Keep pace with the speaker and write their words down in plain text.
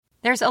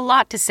There's a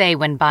lot to say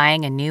when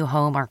buying a new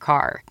home or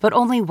car, but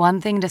only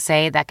one thing to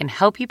say that can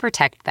help you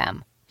protect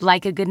them.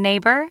 Like a good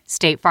neighbor,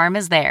 State Farm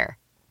is there.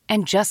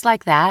 And just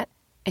like that,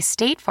 a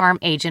State Farm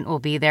agent will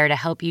be there to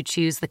help you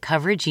choose the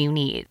coverage you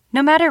need,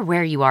 no matter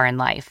where you are in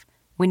life.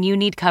 When you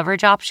need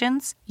coverage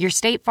options, your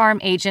State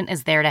Farm agent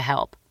is there to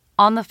help,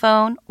 on the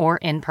phone or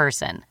in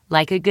person.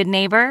 Like a good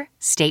neighbor,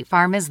 State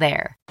Farm is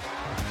there.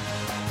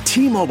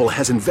 T-Mobile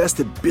has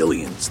invested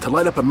billions to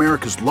light up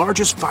America's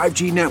largest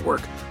 5G network,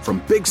 from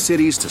big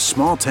cities to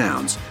small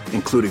towns,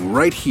 including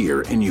right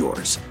here in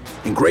yours.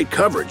 And great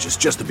coverage is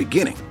just the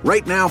beginning.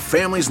 Right now,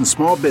 families and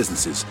small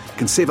businesses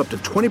can save up to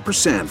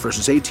 20%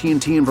 versus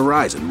AT&T and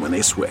Verizon when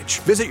they switch.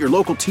 Visit your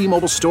local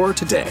T-Mobile store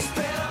today.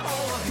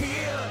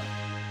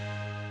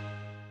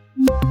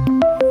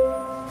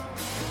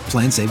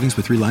 Plan savings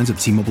with 3 lines of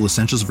T-Mobile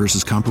Essentials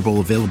versus comparable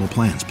available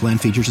plans. Plan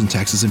features and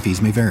taxes and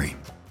fees may vary.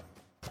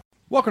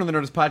 Welcome to the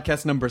Nerdist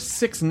Podcast number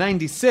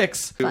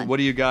 696. Fun. What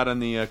do you got on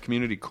the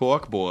community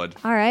corkboard?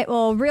 All right.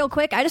 Well, real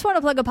quick, I just want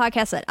to plug a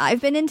podcast that I've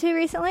been into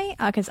recently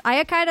because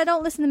I kind of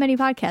don't listen to many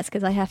podcasts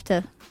because I have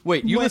to.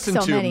 Wait, you work listen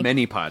so to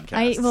many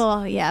podcasts?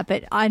 Well, yeah,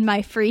 but on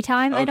my free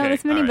time, I don't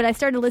listen to many. Right. But I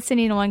started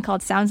listening to one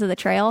called Sounds of the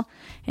Trail,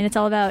 and it's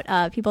all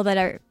about people that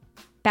are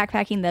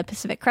backpacking the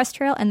Pacific Crest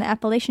Trail and the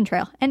Appalachian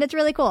Trail, and it's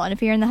really cool. And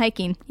if you're into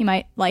hiking, you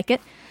might like it.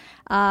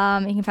 You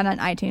can find it on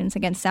iTunes,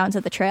 again, Sounds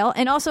of the Trail.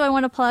 And also I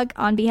want to plug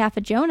on behalf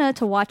of Jonah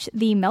to watch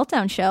the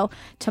Meltdown show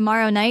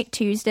tomorrow night,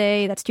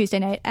 Tuesday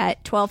night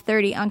at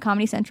 12:30 on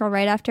Comedy Central,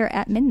 right after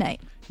at midnight.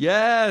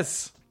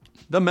 Yes!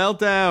 The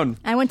Meltdown!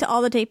 I went to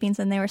all the tapings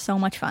and they were so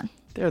much fun.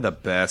 They're the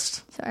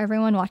best. So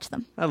everyone watch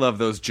them. I love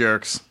those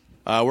jerks.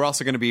 We're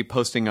also going to be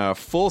posting a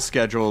full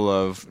schedule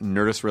of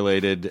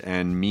Nerdist-related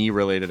and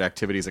me-related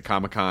activities at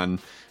Comic-Con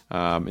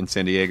in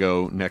San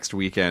Diego next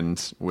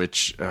weekend,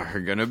 which is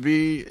gonna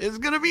be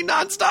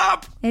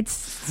nonstop.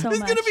 It's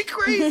gonna be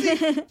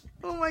crazy.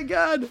 Oh my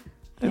god!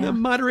 And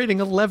I'm moderating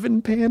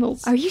 11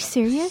 panels. Are you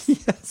serious?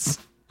 Yes.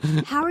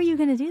 How are you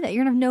gonna do that?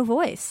 You're gonna have no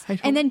voice,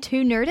 and then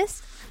 2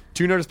 Nerdists,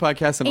 2 Nerdist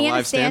podcasts and a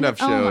live stand-up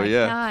show. Oh my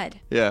yeah, god!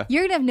 Yeah,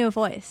 you're gonna have no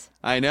voice.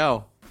 I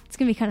know. It's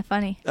gonna be kind of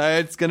funny.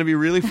 It's gonna be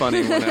really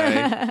funny when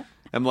I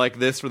am like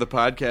this for the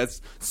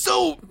podcast.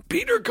 So,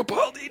 Peter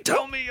Capaldi,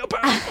 tell me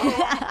about.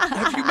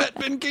 Have you met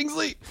Ben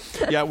Kingsley?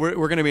 Yeah, we're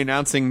going to be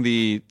announcing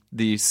the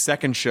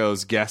second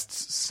show's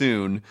guests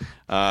soon,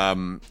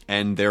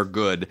 and they're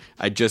good.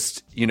 I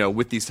just,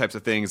 with these types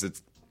of things,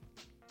 it's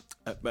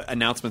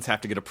announcements have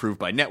to get approved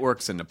by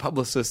networks and the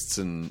publicists,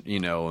 and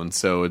and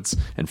so it's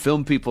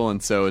film people,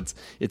 and so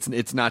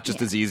it's not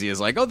just as easy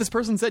as like, oh, this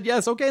person said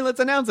yes, okay, let's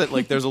announce it.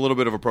 Like there's a little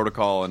bit of a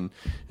protocol, and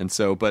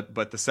so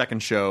but the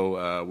second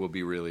show will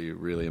be really,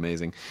 really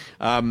amazing.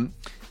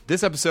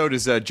 This episode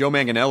is Joe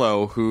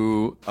Manganiello,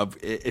 who,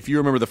 if you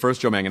remember the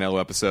first Joe Manganiello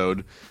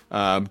episode,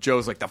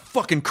 Joe's like the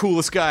fucking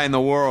coolest guy in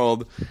the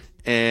world,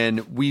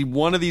 and we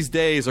one of these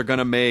days are going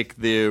to make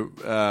the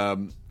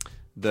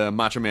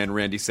Macho Man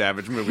Randy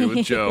Savage movie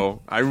with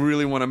Joe. I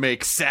really want to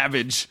make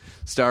Savage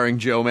starring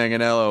Joe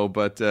Manganiello,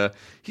 but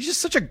he's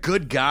just such a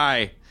good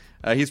guy.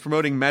 He's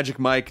promoting Magic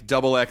Mike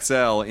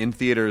XXL in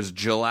theaters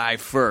July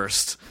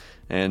 1st,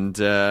 and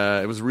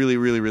it was really,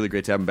 really, really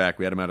great to have him back.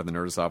 We had him out of the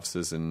Nerdist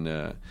offices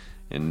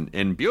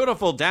in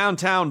beautiful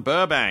downtown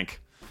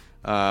Burbank.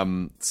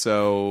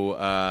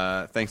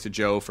 So thanks to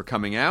Joe for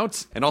coming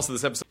out. And also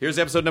this episode, here's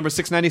episode number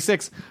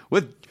 696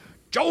 with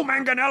Joe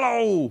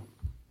Manganiello.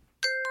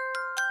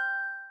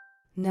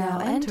 Now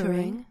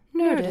entering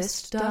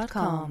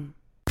Nerdist.com.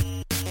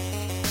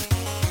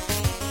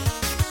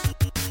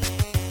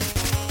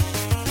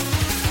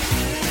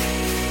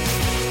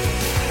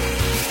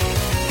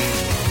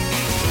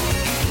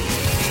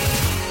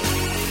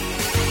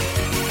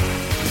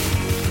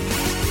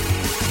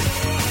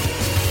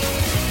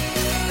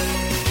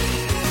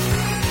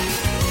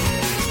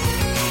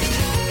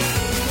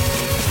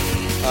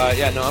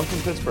 I'm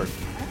from Pittsburgh.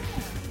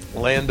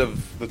 Land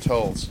of the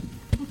Tulls.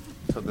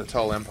 The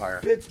Tull Empire.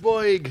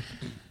 Pittsburgh.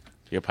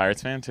 You a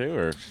Pirates fan too,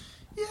 or?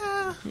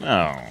 Yeah.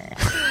 No.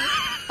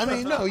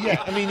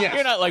 Yeah.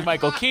 You're not like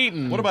Michael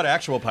Keaton. What about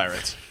actual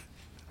pirates?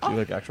 Do you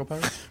like actual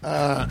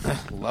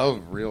pirates?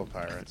 Love real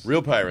pirates.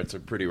 Real pirates are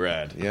pretty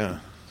rad. Yeah.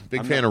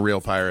 Big fan of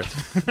real pirates.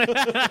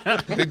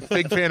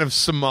 big fan of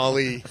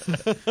Somali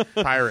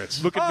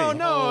pirates. Look at me. Oh,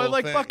 no, I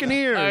like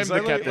Buccaneers.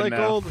 I'm the captain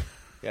now.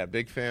 Yeah,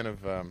 big fan of...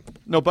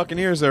 No,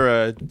 Buccaneers are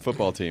a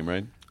football team,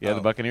 right? Yeah,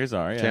 the Buccaneers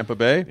are, yeah. Tampa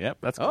Bay? Yep,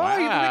 that's Oh, you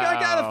think I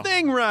got a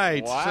thing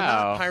right. Wow. So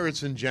not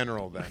pirates in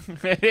general, then.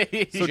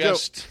 So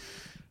just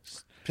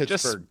Pittsburgh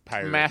just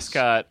pirates.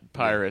 mascot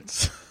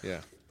pirates. Yeah.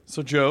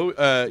 So,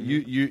 Joe,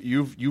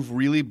 you've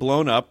really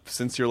blown up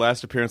since your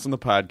last appearance on the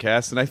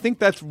podcast, and I think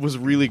that was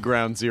really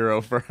ground zero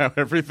for how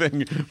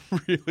everything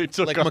really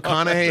took Like off.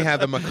 McConaughey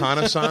had the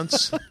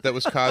McConaissance that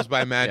was caused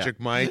by Magic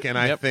Mike, and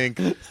I think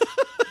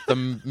the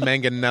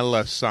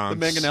Manganiello-sance.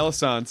 The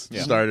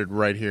Manganiello-sance. started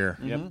right here.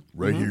 Yep.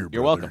 Right here,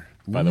 You're brother. welcome,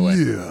 by the way.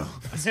 Yeah.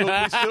 we still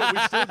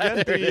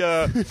get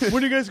the,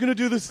 when are you guys going to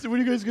do this?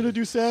 When are you guys going to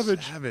do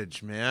Savage?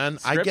 Savage, man.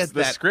 I get the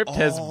that script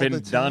has all been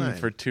the done time.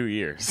 for 2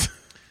 years.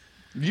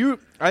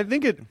 I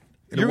think it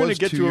you're going was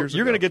to get 2 to years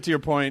you're going to ago. get to your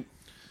point,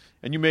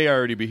 and you may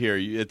already be here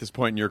at this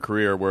point in your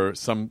career where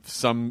some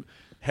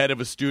head of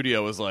a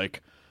studio is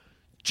like,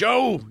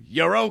 Joe,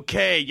 you're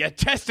okay. You're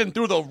testing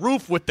through the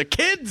roof with the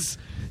kids.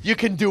 You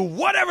can do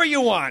whatever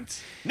you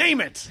want.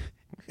 Name it.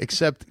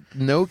 Except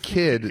no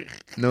kid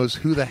knows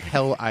who the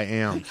hell I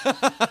am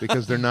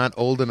because they're not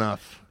old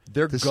enough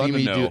They're to gonna see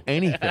me know. do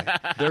anything.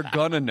 They're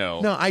gonna know.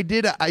 No, I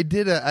did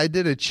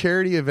a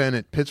charity event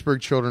at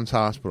Pittsburgh Children's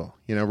Hospital.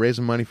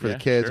 Raising money for the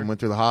kids, and went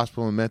through the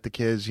hospital and met the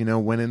kids.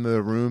 Went into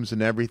the rooms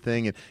and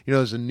everything. And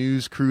there's a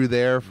news crew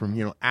there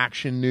from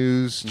Action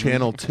News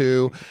Channel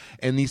 2,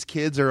 and these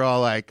kids are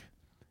all like,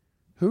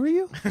 "Who are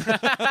you?"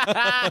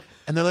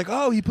 And they're like,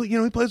 "Oh, he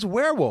plays a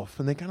werewolf."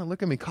 And they kind of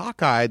look at me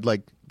cockeyed,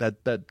 like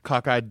that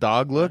cockeyed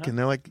dog look, and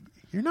they're like,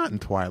 "You're not in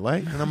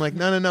Twilight." And I'm like,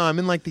 no, I'm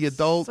in like the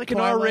adult. It's like an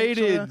Twilight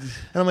R-rated. sorta."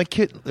 And I'm like,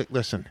 "Kid,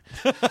 listen,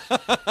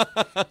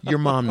 your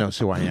mom knows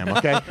who I am,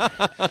 okay?"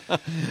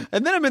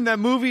 And then I'm in that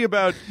movie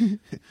about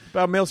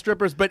male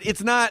strippers, but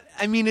it's not.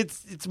 I mean,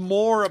 it's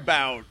more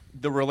about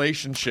the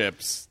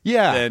relationships.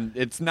 Yeah. and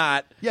it's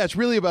not. Yeah, it's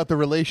really about the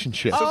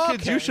relationship. So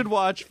kids, you should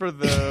watch for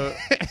the.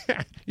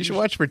 You should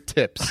watch for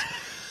tips.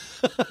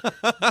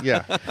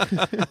 Yeah.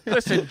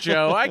 Listen,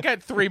 Joe, I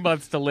got 3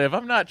 months to live.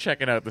 I'm not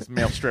checking out this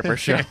male stripper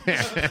show.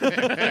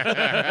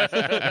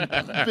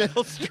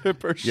 male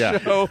stripper Yeah.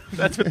 show.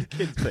 That's what the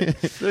kids think.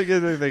 They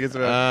think it's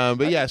about.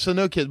 But yeah, so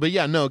no kids. But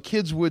yeah, no,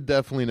 kids would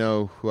definitely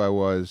know who I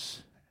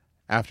was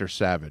after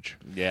Savage.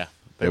 Yeah,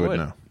 They would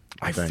know.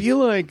 I think. feel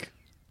like.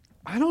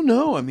 I don't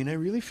know. I mean, I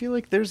really feel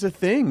like there's a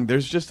thing.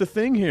 There's just a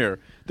thing here.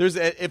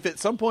 If at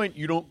some point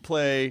you don't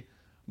play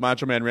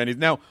Macho Man Randy.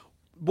 Now,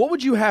 what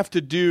would you have to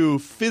do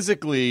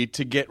physically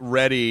to get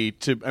ready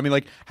to? I mean,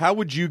 like, how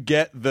would you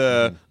get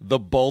the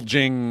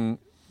bulging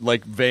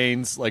like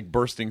veins like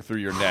bursting through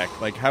your neck?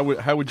 Like, how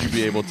would you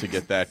be able to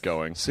get that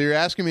going? So you're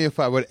asking me if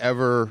I would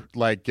ever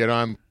like get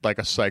on like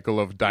a cycle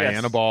of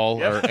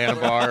Dianabol or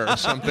Anabar or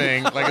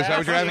something? Like, is that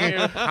what you're asking me?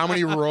 How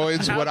many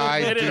roids would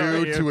I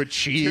do to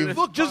achieve?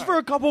 Look, just for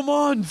a couple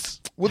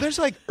months. Well, there's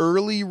like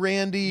early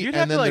Randy, You'd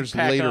have and then to, like, there's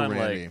pack later on,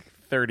 Randy. like,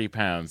 30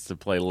 pounds to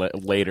play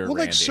later Well,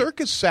 Randy. like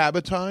Circus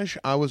Sabotage,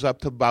 I was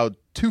up to about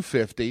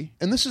 250,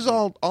 and this is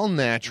all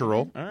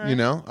natural,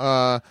 And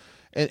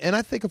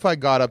I think if I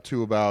got up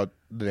to about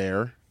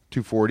there,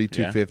 240,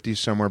 250,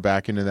 somewhere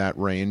back into that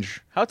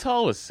range, How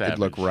tall was Savage? it'd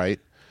look right.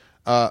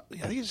 I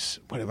think he's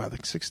what about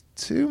like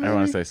 6'2"? maybe? I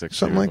wanna say 6'2",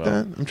 something like as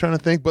well. that. I'm trying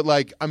to think, but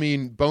like I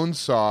mean,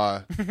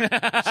 Bonesaw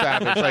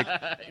Savage,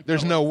 like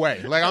there's no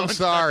way. Like I'm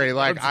sorry,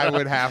 like I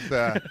would have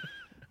to.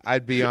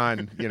 I'd be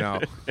on,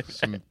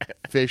 some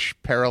fish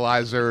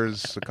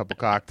paralyzers, a couple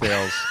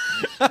cocktails,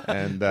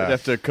 and I'd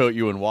have to coat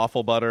you in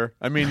waffle butter.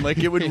 I mean, like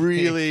it would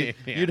really.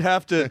 You'd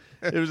have to.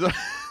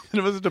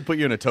 It was to put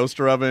you in a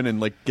toaster oven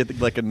and like get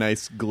like a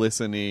nice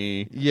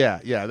glistening. yeah,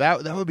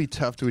 that would be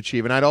tough to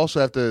achieve, and I'd also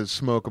have to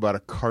smoke about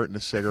a carton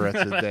of cigarettes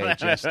a day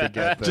just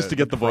to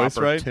get the voice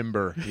proper right?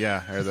 timbre, or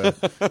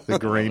the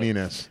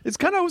graininess. It's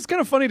kind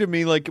of funny to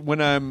me, like when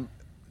I'm.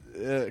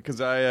 Because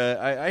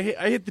I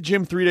hit the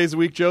gym 3 days a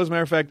week, Joe. As a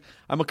matter of fact,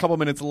 I'm a couple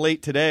minutes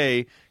late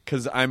today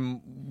because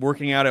I'm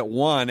working out at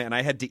 1, and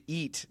I had to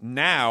eat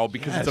now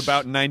because it's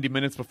about 90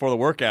 minutes before the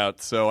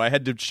workout. So I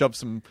had to shove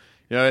some.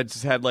 I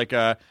just had like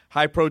a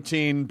high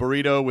protein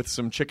burrito with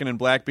some chicken and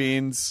black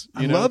beans.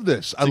 I love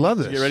this.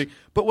 To get ready.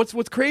 But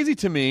what's crazy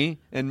to me,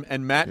 and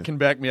Matt can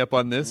back me up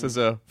on this as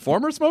a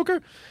former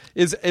smoker,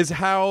 is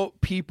how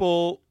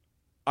people.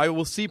 I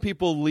will see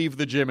people leave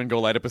the gym and go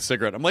light up a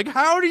cigarette. I'm like,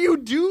 how are you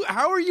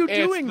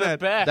doing that?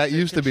 Best. That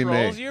used to be me.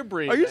 Controls your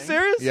breathing. Are you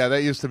serious? Yeah,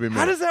 that used to be me.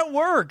 How does that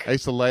work? I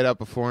used to light up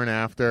before and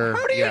after.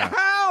 How do you?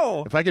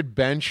 How? If I could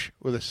bench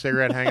with a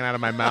cigarette hanging out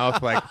of my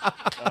mouth, like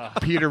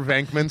Peter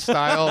Venkman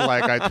style,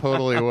 like I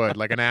totally would.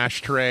 Like an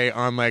ashtray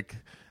on like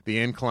the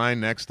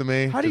incline next to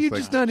me. How do you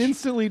just not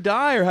instantly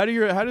die, or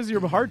how does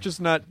your heart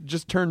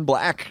just turn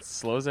black?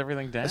 Slows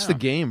everything down. That's the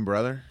game,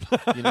 brother.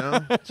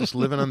 Just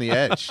living on the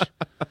edge.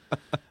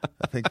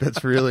 I think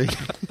that's really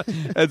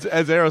as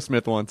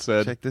Aerosmith once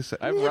said. Check this out.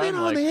 I've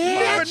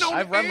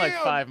run like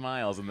 5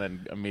 miles and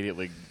then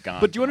immediately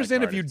gone. But do you to my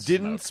understand car if you to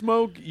didn't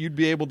smoke, you'd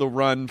be able to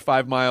run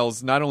 5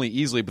 miles not only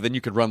easily, but then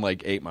you could run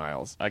like 8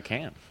 miles. I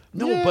can.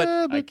 No, Yeah,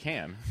 but I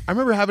can. I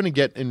remember having to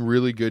get in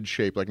really good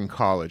shape, like in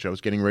college. I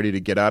was getting ready to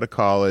get out of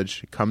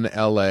college, come to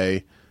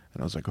L.A.,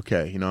 and I was like,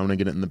 okay, I'm going to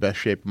get in the best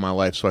shape of my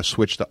life, so I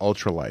switched to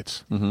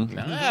ultralights. Mm-hmm.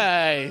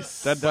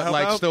 Nice. that But help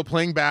like out? still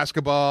playing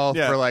basketball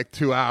for like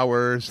 2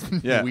 hours.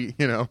 Yeah.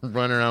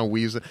 Running around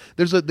wheezing.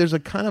 There's a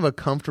kind of a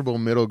comfortable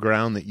middle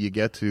ground that you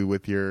get to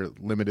with your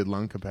limited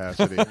lung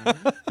capacity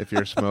if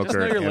you're a smoker Just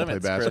know your and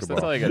limits, play Chris. basketball.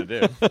 That's all you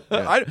got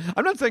to do.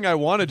 I'm not saying I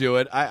want to do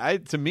it.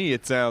 To me,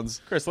 it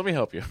sounds Chris, let me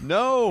help you.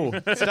 no.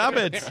 Stop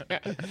it.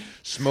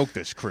 Smoke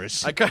this, Chris.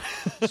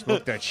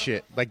 Smoke that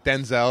shit. Like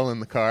Denzel in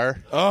the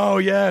car. Oh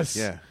yes.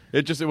 Yeah.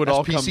 It would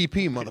all come.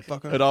 PCP,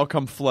 motherfucker. It all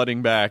come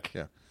flooding back.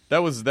 Yeah. That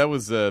was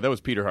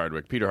Peter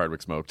Hardwick. Peter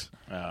Hardwick smoked.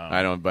 Oh.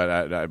 I don't, but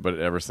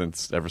ever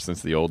since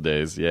the old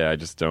days, yeah, I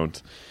just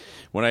don't.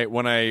 When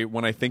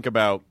I think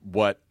about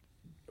what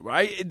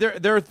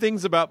there are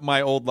things about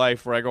my old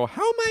life where I go,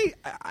 how am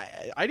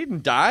I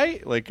didn't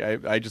die. Like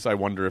I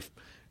wonder if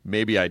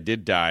maybe I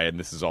did die and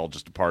this is all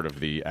just a part of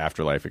the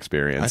afterlife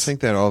experience. I think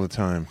that all the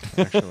time,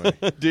 actually.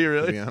 Do you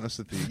really? To be honest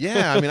with you.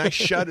 Yeah, I mean, I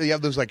shudder. You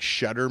have those like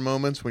shudder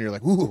moments when you're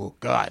like, ooh,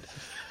 God.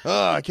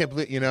 Oh, I can't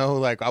believe,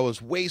 like I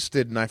was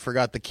wasted and I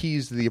forgot the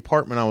keys to the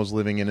apartment I was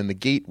living in, and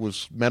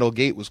the metal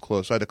gate was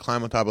closed. So I had to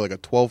climb on top of like a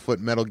 12-foot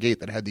metal gate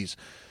that had these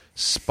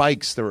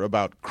spikes that were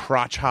about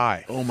crotch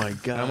high. Oh my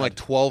God. And I'm like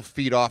 12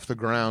 feet off the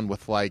ground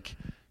with like,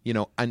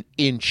 an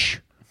inch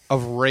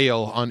of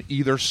rail on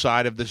either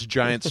side of this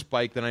giant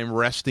spike that I'm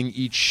resting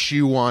each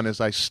shoe on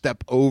as I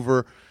step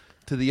over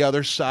to the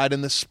other side,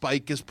 and the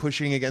spike is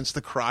pushing against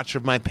the crotch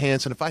of my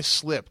pants. And if I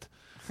slipped,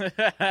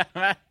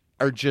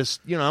 or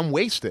just, I'm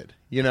wasted,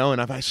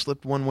 and if I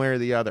slipped one way or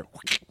the other.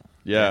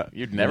 Yeah.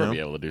 You'd never be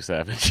able to do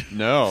Savage.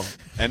 No.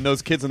 And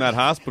those kids in that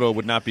hospital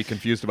would not be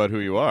confused about who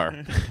you are.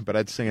 But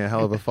I'd sing a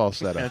hell of a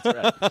falsetto. That's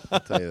right. I'll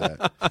tell you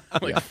that.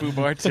 Like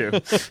Fubar too.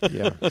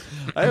 Yeah.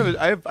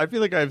 I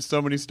feel like I have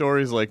so many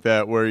stories like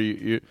that where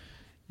you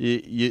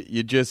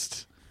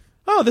just,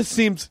 this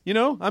seems,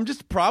 I'm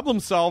just problem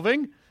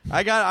solving.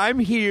 I'm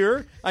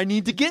here. I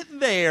need to get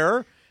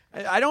there.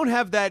 I don't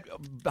have that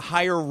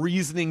higher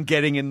reasoning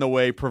getting in the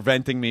way,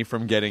 preventing me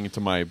from getting to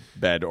my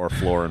bed or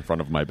floor in front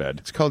of my bed.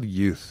 It's called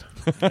youth.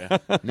 Yeah.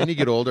 And then you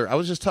get older. I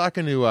was just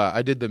talking to,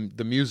 I did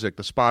the music,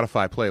 the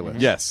Spotify playlist.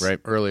 Yes. Right,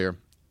 earlier.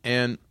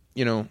 And,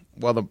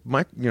 while the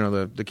mic,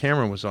 the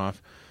camera was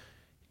off,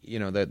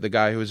 the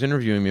guy who was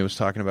interviewing me was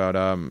talking about,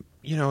 I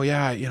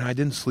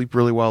didn't sleep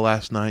really well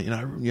last night.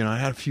 I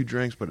had a few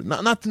drinks, but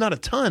not a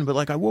ton. But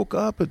like I woke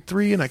up at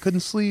 3 and I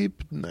couldn't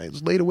sleep. And I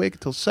was laid awake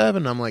until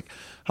 7. I'm like,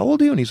 how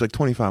old are you? And he's like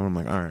 25. And I'm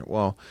like, all right,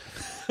 well,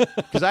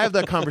 because I have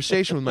that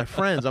conversation with my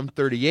friends. I'm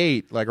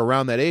 38, like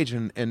around that age,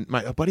 and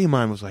a buddy of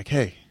mine was like,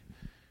 hey,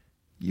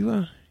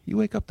 you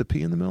wake up to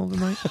pee in the middle of the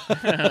night?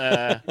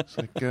 It's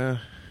like,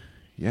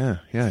 yeah,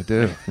 I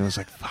do. And I was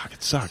like, fuck,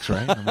 it sucks,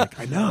 right? And I'm like,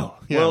 I know.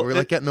 Yeah, well, we're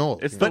like getting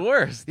old. It's the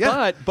worst.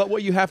 Yeah. But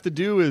what you have to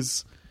do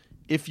is,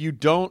 if you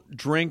don't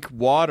drink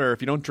water,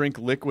 if you don't drink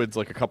liquids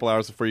like a couple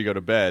hours before you go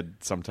to bed,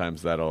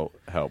 sometimes that'll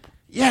help.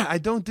 Yeah, I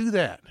don't do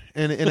that,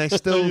 and I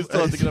still, You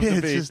still have to get up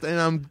to pee. and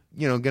I'm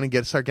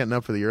gonna start getting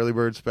up for the early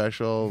bird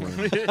special.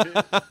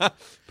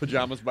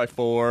 Pajamas by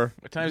 4.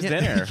 What time's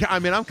dinner? Yeah, I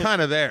mean, I'm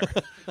kind of there.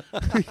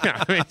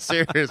 Yeah, I mean,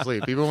 seriously,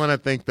 people want to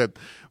think that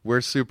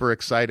we're super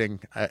exciting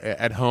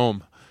at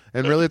home,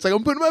 and really, it's like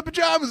I'm putting my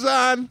pajamas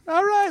on.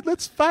 All right,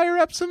 let's fire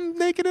up some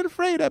Naked and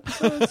Afraid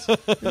episodes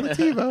in the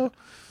TiVo.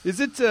 Does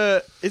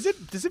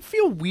it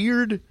feel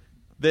weird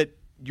that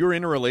you're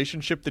in a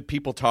relationship that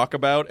people talk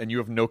about and you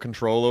have no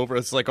control over?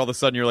 It's like all of a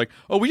sudden you're like,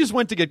 oh, we just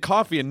went to get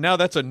coffee and now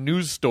that's a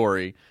news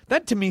story.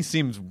 That to me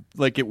seems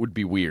like it would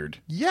be weird.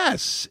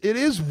 Yes, it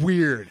is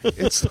weird.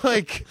 It's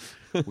like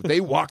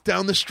they walk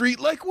down the street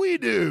like we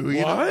do.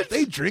 What?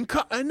 They drink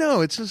I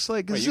know. It's just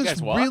like, is you this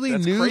guys walk? really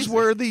That's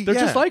newsworthy? They're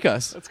Yeah. just like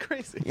us. That's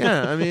crazy.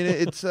 Yeah, I mean,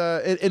 it's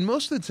and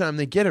most of the time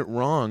they get it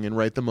wrong and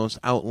write the most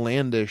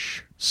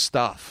outlandish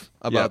stuff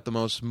about the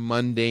most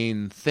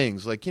mundane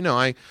things. Like,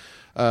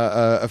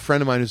 a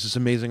friend of mine who's this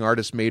amazing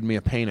artist made me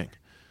a painting.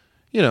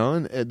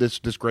 And this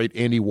great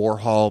Andy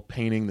Warhol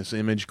painting, this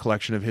image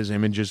collection of his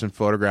images and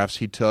photographs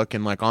he took,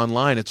 and like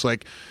online, it's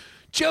like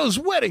Joe's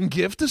wedding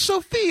gift to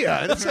Sophia.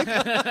 And it's like,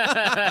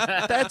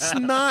 that's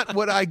not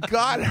what I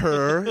got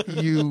her.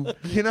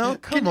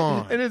 Come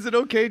on. And is it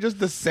okay just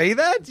to say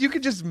that? You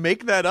could just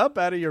make that up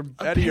out of your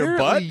butt,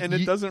 and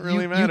it doesn't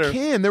really matter. You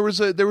can. There was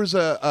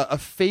a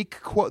fake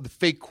quote.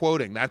 Fake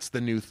quoting. That's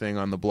the new thing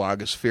on the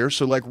blogosphere.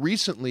 So like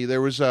recently, there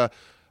was a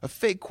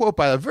fake quote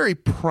by a very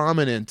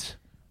prominent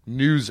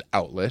news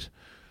outlet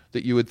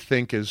that you would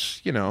think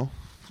is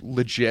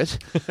legit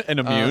and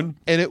immune.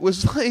 And it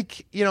was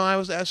like, I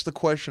was asked the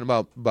question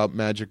about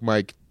Magic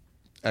Mike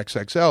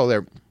XXL.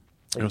 There,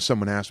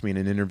 someone asked me in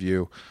an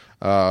interview,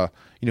 do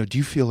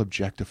you feel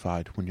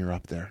objectified when you're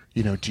up there?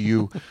 Do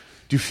you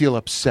feel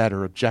upset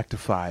or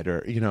objectified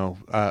or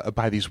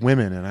by these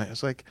women? And I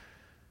was like,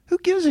 who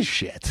gives a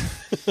shit?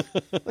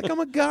 Like, I'm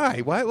a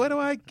guy. Why do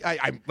I'm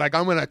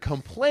going to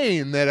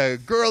complain that a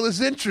girl is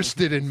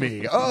interested in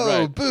me. Oh,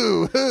 right.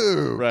 Boo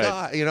hoo. Right.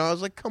 God. I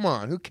was like, come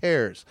on, who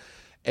cares?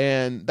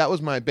 And that was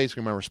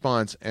basically my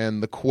response.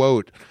 And the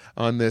quote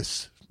on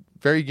this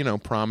very,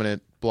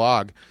 prominent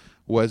blog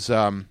was,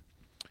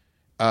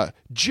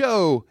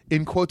 Joe,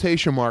 in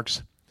quotation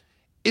marks,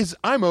 is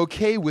I'm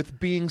okay with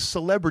being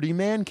celebrity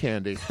man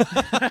candy.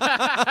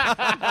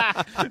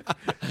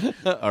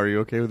 Are you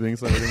okay with being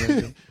celebrity man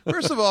candy?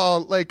 First of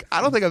all,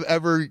 I don't think I've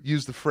ever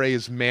used the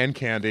phrase man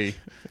candy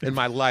in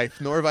my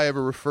life, nor have I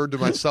ever referred to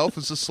myself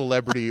as a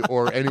celebrity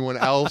or anyone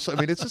else. I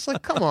mean, it's just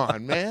like, come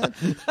on, man.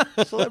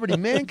 Celebrity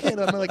man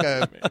candy. I'm like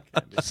a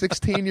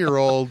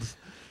 16-year-old.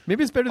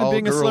 Maybe it's better than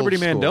being a celebrity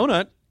man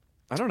donut.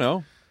 I don't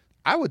know.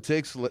 I would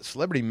take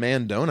celebrity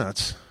man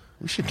donuts.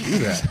 We should do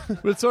that.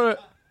 But it's sort of...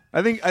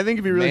 I think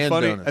it'd be really Man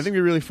funny. donuts. I think it'd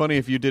be really funny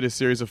if you did a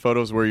series of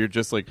photos where you're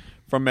just like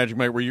from Magic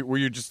Mike, where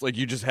you're just like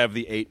you just have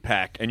the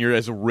 8-pack and you're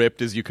as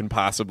ripped as you can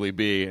possibly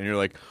be, and you're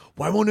like,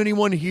 why won't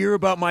anyone hear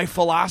about my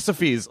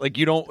philosophies? Like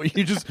you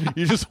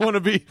just want to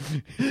be.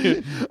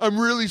 I'm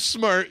really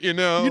smart, You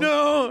know.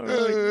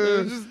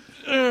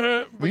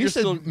 When you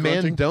said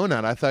man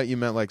donut, I thought you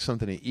meant like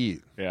something to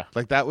eat. Yeah.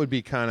 Like that would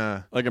be kind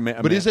of like a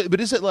man. But is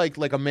it like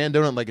a man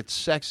donut? Like it's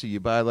sexy. You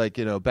buy like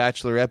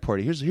bachelorette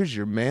party. Here's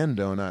your man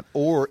donut.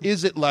 Or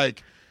is it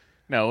like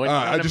No,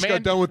 I just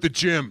got done with the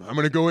gym. I'm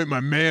gonna go eat my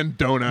man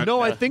donut.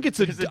 No, I think it's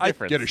a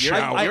difference. Get a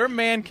shower. You're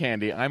man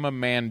candy. I'm a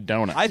man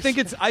donut. I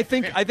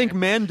think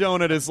man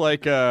donut is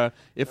like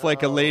if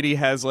like a lady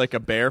has like a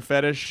bear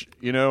fetish,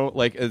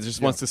 like it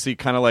just wants to see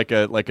kind of like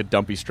a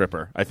dumpy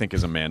stripper. I think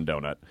is a man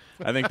donut.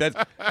 I think that's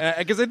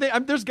because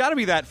there's got to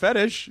be that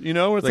fetish,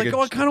 where it's like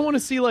I kind of want to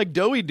see like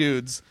doughy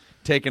dudes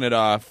taking it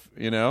off,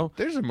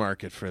 There's a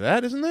market for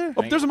that, isn't there?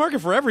 Oh, there's a market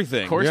for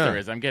everything. Of course there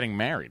is. I'm getting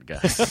married,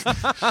 guys.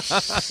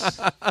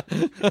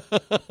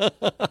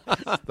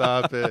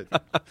 Stop it.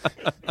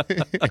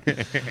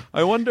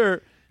 I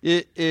wonder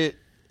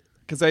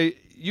because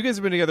you guys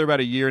have been together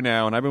about a year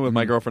now, and I've been with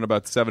my girlfriend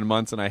about 7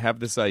 months, and I have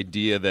this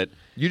idea that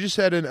You just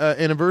had an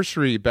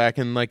anniversary back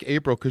in like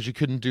April because you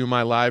couldn't do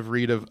my live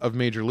read of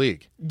Major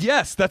League.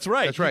 yes, that's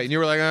right. That's right. And you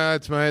were like,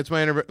 it's my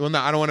anniversary. Well, no,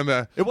 I don't want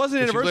to. It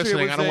wasn't if she's anniversary, it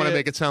listening, was I don't want to a-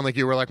 make it sound like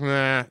you were like,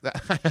 nah,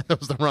 that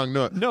was the wrong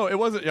note. No, it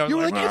wasn't. You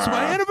were like, it's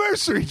my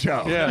anniversary,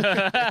 Joe.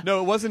 Yeah.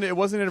 No, it wasn't. It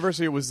wasn't an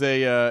anniversary. It was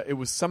it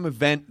was some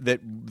event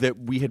that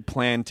we had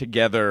planned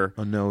together.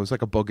 Oh no, it was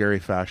like a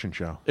Bulgari fashion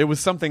show. It was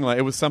something like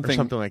something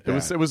like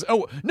that. It was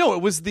oh no,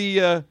 it was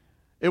the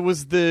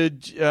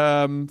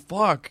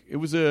fuck. It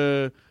was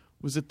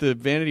was it the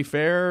Vanity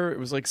Fair? It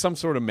was like some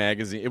sort of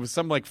magazine. It was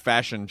some like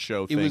fashion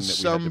show thing. It was that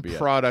we some had to be at.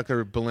 product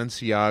or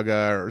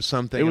Balenciaga or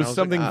something. It And was I like,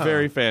 something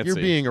very fancy. You're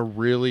being a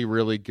really,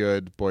 really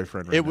good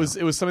boyfriend right It was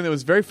something that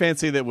was very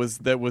fancy. That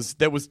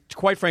was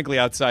quite frankly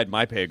outside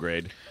my pay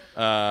grade.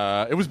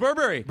 It was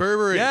Burberry.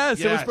 Burberry.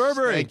 Yes, it was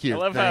Burberry. Thank you. I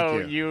love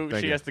Thank how you.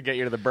 she has to get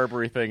you to the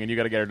Burberry thing, and you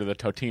got to get her to the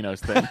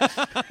Totino's thing.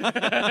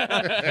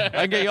 I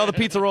can get you all the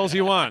pizza rolls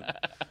you want.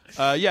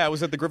 Yeah, it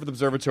was at the Griffith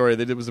Observatory.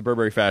 It was a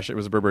Burberry fashion. It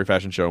was a Burberry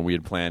fashion show, and we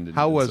had planned.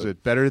 How was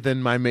it? Better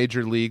than my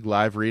Major League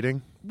live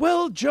reading?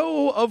 Well,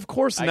 Joe, of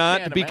course I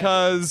not, can't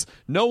because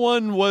no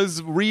one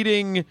was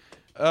reading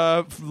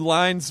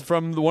lines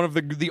from one of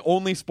the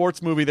only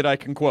sports movie that I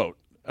can quote.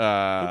 Who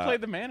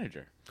played the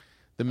manager?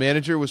 The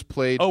manager was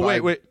played by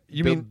wait.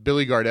 You mean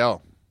Billy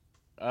Gardell.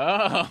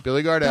 Oh,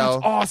 Billy Gardell.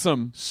 That's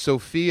awesome.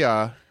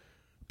 Sophia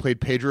played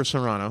Pedro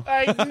Serrano.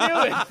 I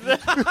knew it.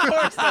 Of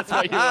course, that's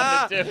what you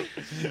want to do.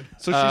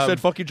 So she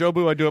said, "Fuck you,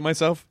 Jobu. I do it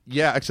myself."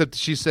 Yeah, except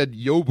she said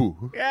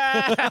Yobu.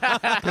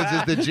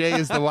 Because the J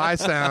is the Y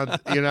sound,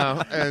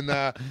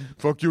 and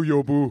fuck you,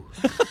 Yobu.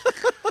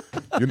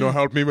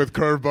 Help me with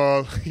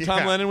curveball.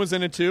 Tom Lennon was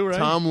in it too, right?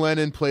 Tom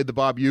Lennon played the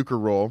Bob Uecker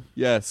role.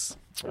 Yes.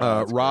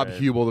 Rob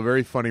great. Hubel, the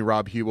very funny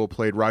Rob Hubel,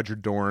 played Roger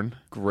Dorn.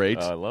 Great.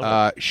 I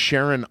love it.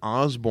 Sharon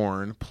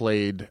Osbourne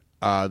played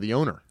the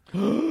owner.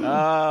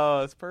 Oh,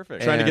 that's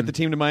perfect. Trying to get the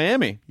team to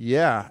Miami.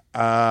 Yeah.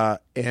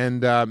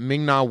 And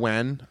Ming-Na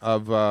Wen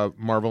of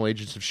Marvel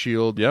Agents of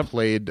S.H.I.E.L.D. Yep.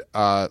 played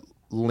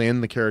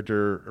Lynn, the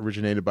character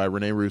originated by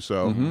Rene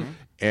Russo. Mm-hmm.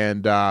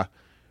 And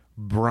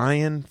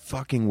Brian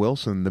fucking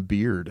Wilson, the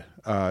beard,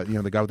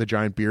 the guy with the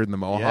giant beard and the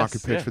mohawk who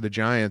pitched for the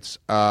Giants,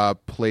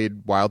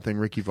 played Wild Thing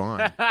Ricky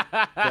Vaughn.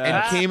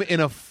 And came in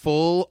a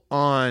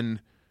full-on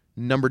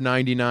number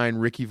 99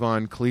 Ricky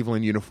Vaughn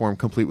Cleveland uniform,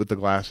 complete with the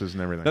glasses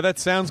and everything. Now that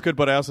sounds good,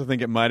 but I also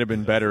think it might have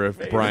been better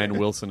if Brian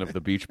Wilson of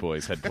the Beach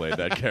Boys had played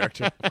that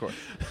character. Of course.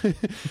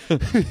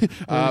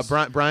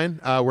 Brian,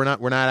 we're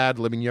not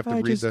ad-libbing. You have to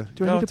read the...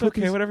 Do I need to put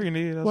okay, whatever you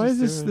need. Why is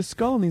this the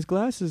skull in these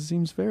glasses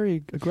seems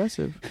very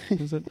aggressive?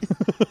 Is it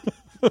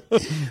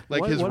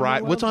Like his what-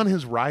 ride. what- What's on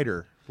his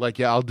rider? Like,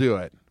 yeah, I'll do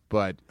it,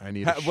 but I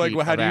need. A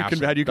how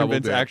do you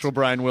convince actual? actual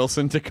Brian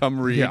Wilson to come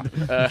read?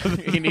 Yeah.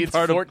 He needs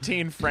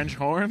 14 French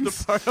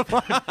horns.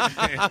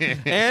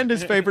 And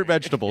his favorite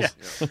vegetables.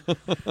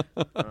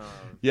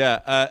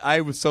 Yeah,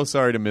 I was so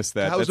sorry to miss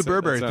that. How was the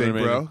Burberry that thing,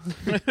 sounded bro?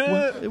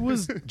 Well, it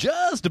was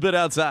just a bit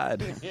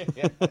outside.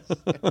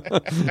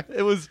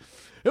 It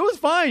was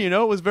fine,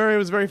 It was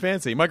very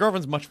fancy. My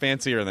girlfriend's much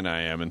fancier than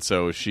I am, and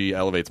so she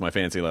elevates my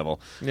fancy level.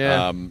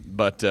 Yeah.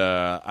 But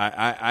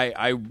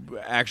I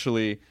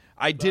actually.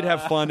 I did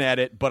have fun at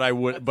it, but it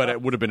would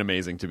have been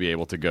amazing to be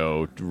able to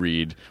go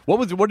read. What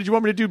did you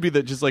want me to do? Be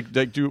that just like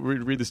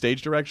read the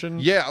stage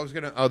direction? Yeah, I was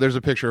gonna. Oh, there's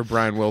a picture of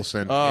Brian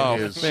Wilson Oh, in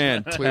his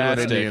fantastic.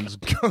 Cleveland Indians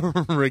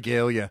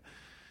regalia,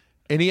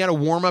 and he had a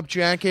warm-up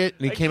jacket,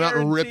 and he came out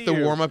and ripped the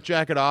warm-up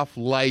jacket off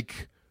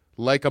like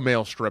a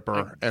male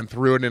stripper and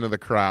threw it into the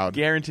crowd.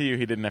 Guarantee you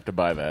he didn't have to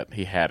buy that.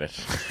 He had it.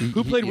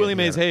 Who played Willie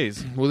Mays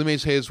Hayes? Willie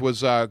Mays Hayes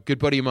was a good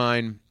buddy of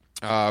mine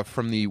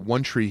from the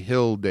One Tree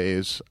Hill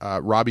days.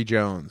 Robbie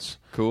Jones.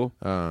 Cool.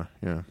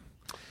 Yeah.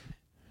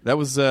 That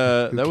was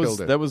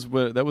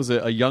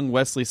a young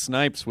Wesley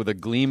Snipes with a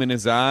gleam in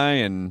his eye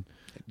and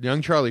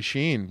Young Charlie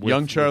Sheen.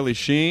 young Charlie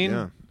Sheen.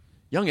 Yeah.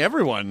 Young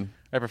everyone.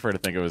 I prefer to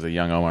think it was a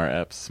young Omar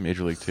Epps,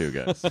 Major League 2,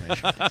 guys.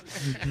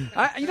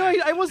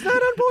 I was not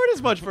on board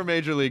as much for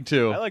Major League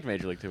 2. I like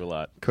Major League 2 a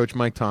lot. Coach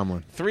Mike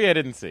Tomlin. 3 I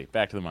didn't see.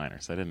 Back to the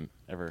minors. I didn't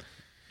ever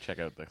check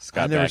out the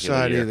Scott I never Bakula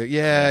saw it year. either.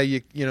 Yeah,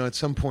 you know, at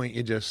some point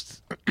you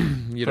just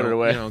you Put it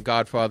away. You know,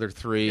 Godfather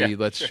 3. Yeah,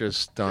 let's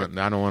just don't.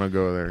 I don't want to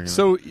go there. You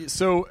know?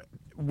 So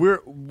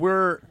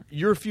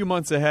you're a few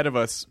months ahead of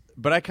us,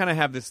 but I kind of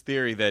have this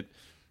theory that,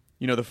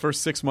 you know, the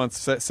first 6 months,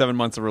 7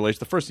 months of relation,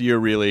 the first year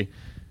really,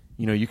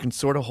 you know, you can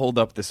sort of hold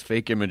up this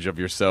fake image of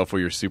yourself where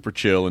you're super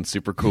chill and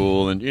super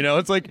cool, and you know,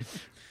 it's like,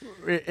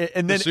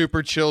 and then the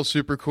super chill,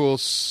 super cool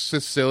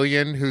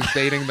Sicilian who's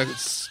dating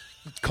the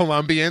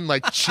Colombian,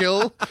 like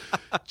chill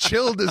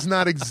does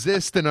not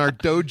exist in our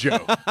dojo.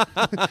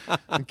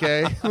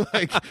 Okay,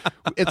 like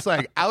it's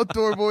like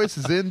outdoor voice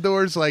is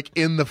indoors, like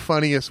in the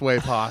funniest way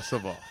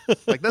possible.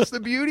 Like that's the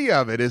beauty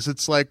of it, is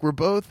it's like we're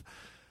both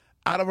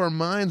out of our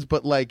minds,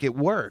 but like it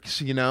works,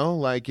 you know.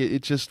 Like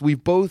it just,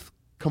 we've both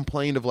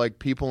complained of like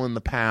people in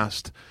the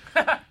past.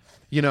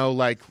 You know,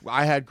 like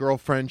I had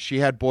girlfriends, she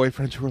had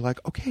boyfriends who were like,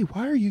 "Okay,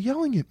 why are you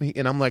yelling at me?"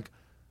 And I'm like,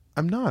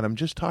 I'm not. I'm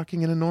just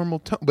talking in a normal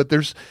tone. But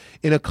there's,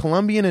 in a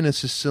Colombian and a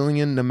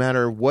Sicilian, no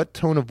matter what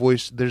tone of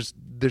voice, there's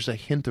a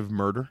hint of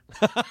murder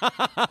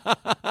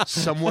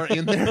somewhere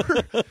in there.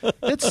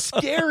 It's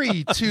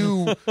scary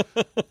to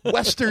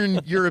Western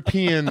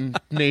European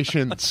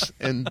nations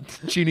and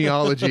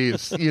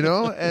genealogies, you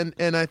know?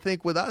 And I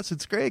think with us,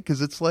 it's great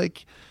because it's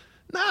like,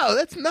 no,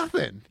 that's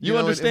nothing. You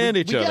understand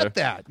each other. We get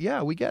that.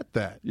 Yeah, we get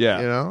that.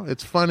 Yeah. You know,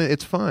 it's fun.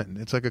 It's fun.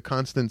 It's like a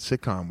constant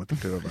sitcom with the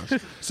two of us.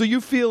 So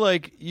you feel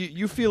like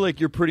you feel like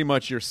you're pretty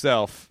much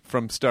yourself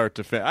from start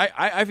to finish.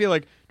 I feel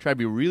like try to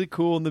be really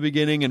cool in the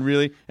beginning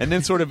and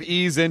then sort of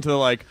ease into the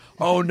like,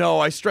 oh no,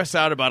 I stress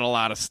out about a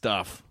lot of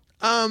stuff.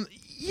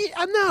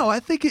 Yeah, no, I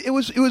think it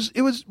was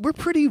we're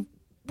pretty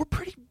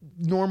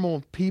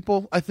normal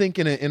people, I think,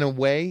 in a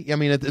way. I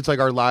mean, it's like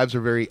our lives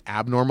are very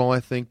abnormal,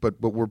 I think,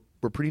 but we're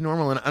pretty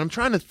normal. And I'm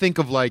trying to think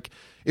of like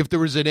if there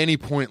was at any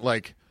point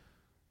like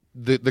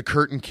the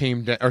curtain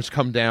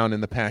come down in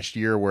the past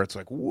year where it's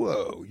like,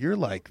 whoa, you're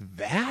like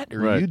that,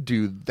 or right. You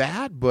do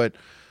that. But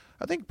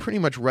I think pretty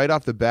much right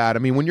off the bat, I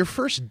mean, when your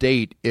first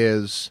date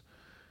is,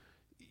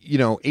 you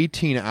know,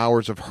 18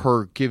 hours of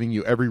her giving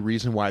you every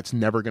reason why it's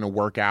never going to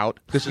work out.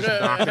 This is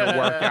not going to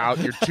work out.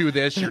 You're too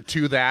this, you're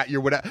too that,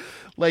 you're whatever.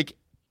 Like,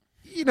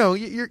 you know,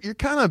 you're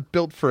kind of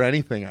built for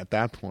anything at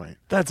that point.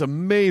 That's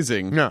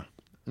amazing. No.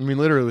 I mean,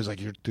 literally, it was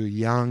like, you're too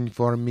young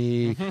for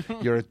me.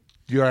 You're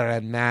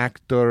an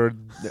actor.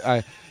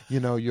 You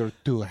know, you're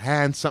too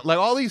handsome. Like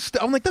all these.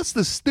 I'm like, that's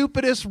the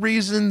stupidest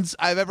reasons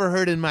I've ever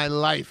heard in my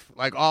life.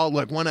 Like all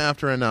like one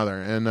after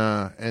another,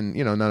 and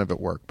you know, none of it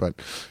worked.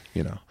 But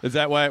you know, is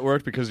that why it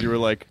worked? Because you were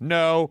like,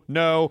 no,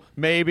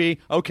 maybe,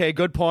 okay,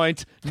 good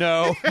point,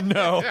 no.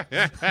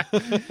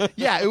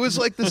 Yeah, it was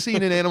like the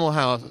scene in Animal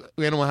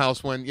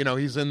House when, you know,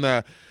 he's in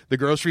the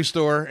grocery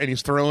store and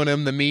he's throwing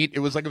him the meat. It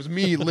was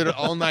me literally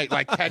all night,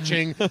 like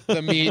catching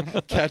the meat,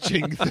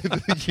 catching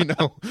you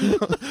know,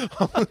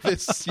 all of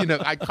this, you know,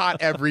 I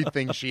caught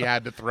everything she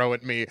had to throw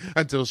at me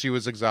until she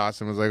was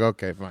exhausted and was like,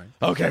 okay,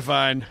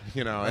 fine.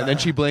 You know, and then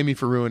she blamed me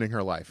for ruining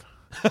her life.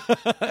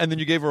 And then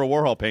you gave her a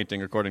Warhol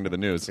painting, according to the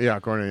news. Yeah,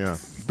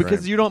 because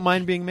right. You don't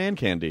mind being man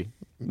candy.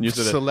 You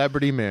said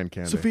celebrity man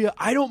candy. Sophia,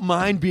 I don't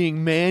mind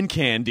being man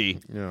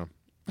candy. Yeah.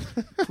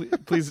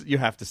 Please, you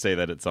have to say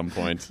that at some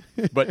point,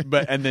 but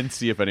and then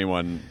see if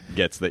anyone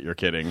gets that you're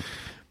kidding.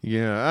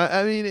 Yeah,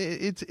 I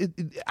mean,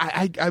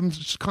 I'm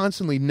just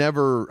constantly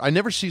I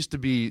never cease to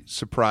be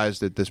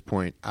surprised at this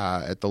point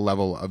at the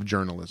level of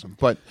journalism.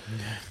 But,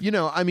 you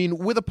know, I mean,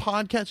 with a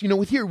podcast, you know,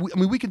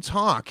 we can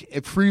talk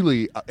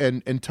freely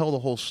and tell the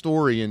whole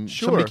story, and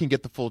somebody can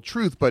get the full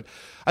truth. But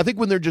I think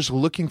when they're just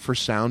looking for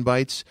sound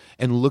bites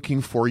and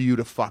looking for you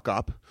to fuck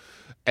up,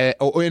 and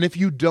if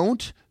you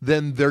don't,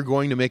 then they're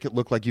going to make it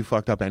look like you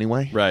fucked up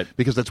anyway, right?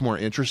 Because that's more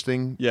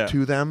interesting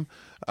to them.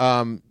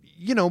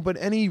 You know, but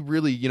any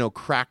really, you know,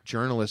 crack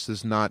journalist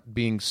is not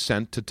being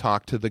sent to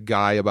talk to the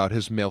guy about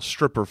his male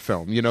stripper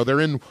film. You know, they're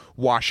in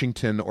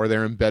Washington, or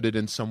they're embedded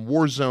in some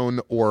war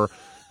zone, or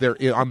they're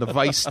on the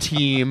Vice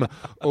team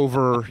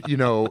over, you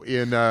know,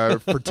 in a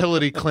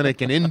fertility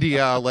clinic in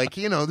India. Like,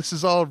 you know, this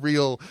is all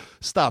real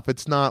stuff.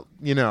 It's not,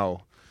 you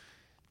know,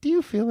 do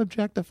you feel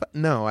objectified?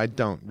 No, I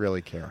don't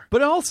really care.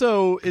 But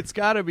also, it's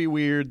got to be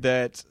weird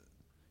that,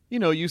 you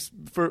know, you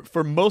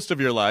for most of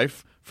your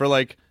life, for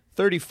like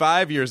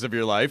 35 years of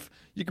your life,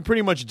 you can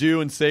pretty much do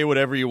and say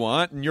whatever you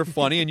want, and you're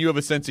funny, and you have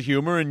a sense of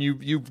humor, and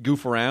you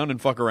goof around and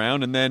fuck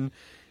around, and then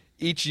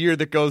each year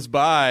that goes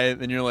by,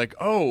 then you're like,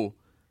 oh,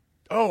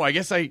 I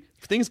guess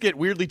things get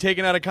weirdly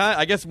taken out of context.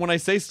 I guess when I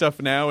say stuff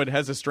now, it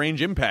has a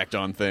strange impact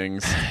on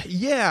things.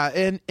 Yeah,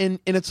 and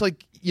it's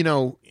like, you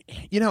know,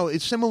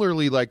 it's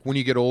similarly like when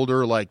you get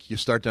older, like you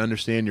start to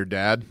understand your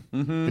dad,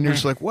 and you're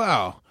just like,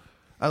 wow,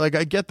 I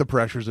get the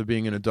pressures of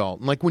being an adult,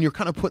 and like when you're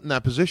kind of put in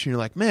that position, you're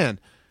like, man,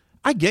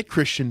 I get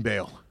Christian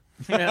Bale.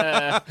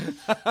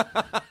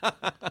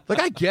 Like,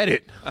 I get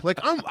it. Like,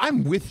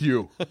 I'm with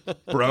you,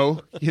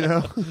 bro. You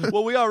know?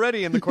 Well, we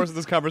already, in the course of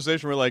this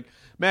conversation, we're like,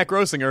 Matt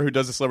Grossinger, who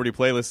does the celebrity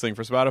playlist thing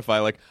for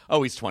Spotify, like,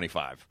 oh, he's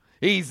 25.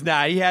 He's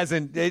not. He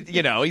hasn't.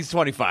 He's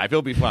 25.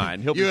 He'll be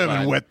fine. You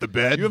haven't wet the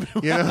bed.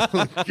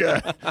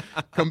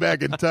 Come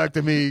back and talk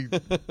to me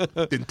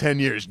in 10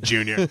 years,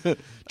 Junior.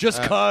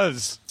 Just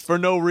cause, for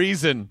no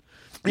reason.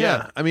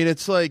 Yeah. I mean,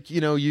 it's like, you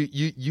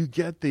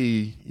get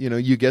the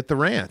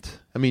rant.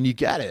 I mean, you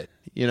get it,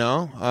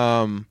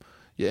 and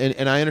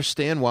I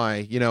understand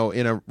why,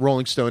 in a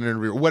Rolling Stone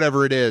interview or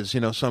whatever it is,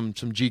 some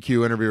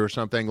GQ interview or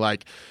something,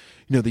 like,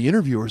 the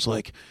interviewer's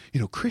like,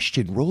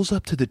 Christian rolls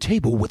up to the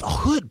table with a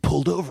hood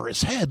pulled over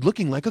his head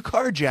looking like a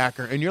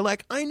carjacker. And you're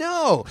like, I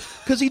know,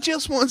 because he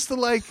just wants to,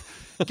 like,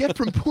 get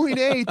from point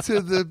A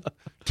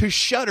to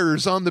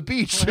Shutters on the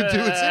beach to do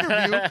its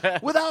interview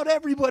without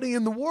everybody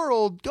in the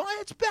world going,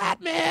 it's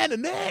Batman,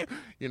 and they,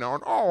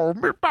 oh,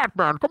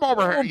 Batman, come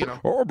over here,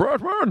 Oh,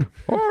 Batman,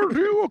 are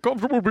you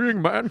comfortable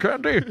being man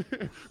candy?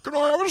 Can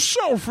I have a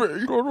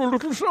selfie? A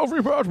little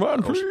selfie,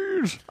 Batman,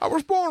 please. I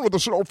was born with a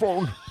cell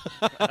phone.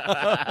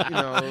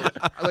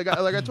 Like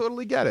I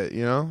totally get it,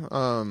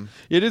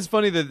 It is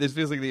funny that it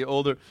feels like the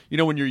older,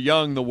 when you're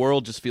young, the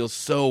world just feels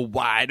so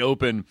wide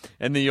open,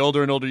 and the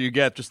older and older you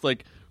get, just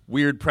like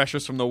weird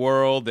pressures from the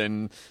world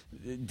and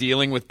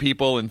dealing with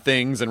people and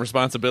things and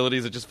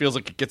responsibilities, it just feels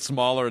like it gets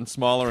smaller and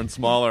smaller and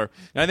smaller.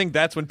 And I think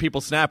that's when people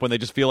snap, when they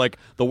just feel like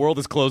the world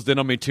is closed in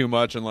on me too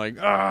much, and like,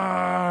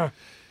 yeah,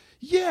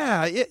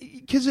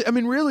 because I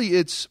mean, really,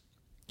 it's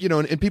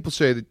and people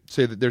say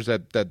that there's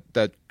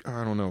that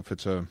I don't know if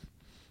it's a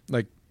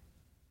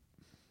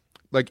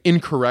like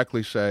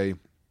incorrectly say,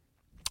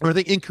 or I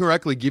think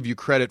incorrectly give you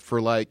credit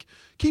for like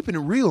keeping it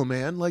real,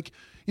 man. Like,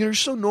 you're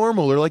so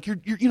normal, or like you're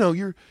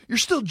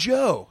still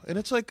Joe, and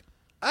it's like,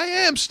 I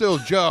am still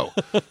Joe,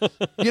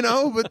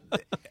 but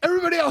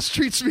everybody else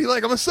treats me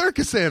like I'm a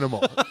circus animal.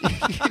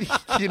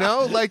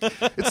 Like,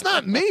 it's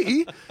not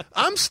me.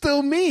 I'm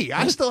still me.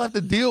 I still have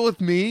to deal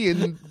with me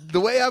and the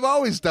way I've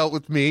always dealt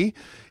with me.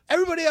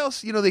 Everybody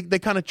else, they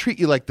kind of treat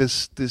you like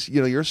this,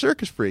 you're a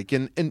circus freak.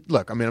 And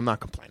look, I mean, I'm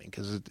not complaining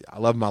because I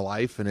love my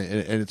life and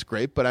it's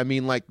great. But I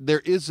mean, like, there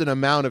is an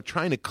amount of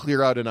trying to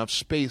clear out enough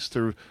space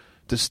to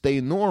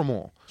stay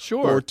normal.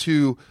 Sure. Or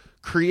to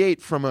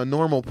create from a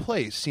normal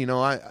place.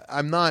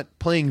 I'm not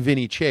playing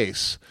Vinny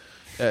Chase.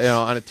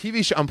 On a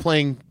TV show, I'm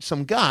playing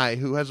some guy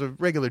who has a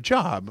regular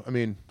job. I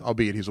mean,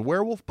 albeit he's a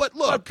werewolf, but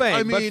look,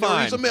 or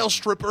he's a male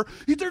stripper.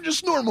 They're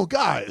just normal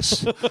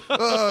guys.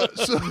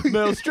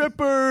 Male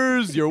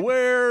strippers, your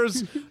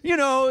wares,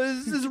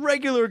 is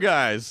regular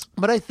guys.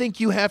 But I think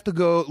you have to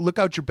go look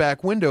out your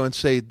back window and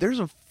say, there's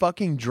a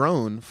fucking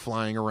drone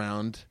flying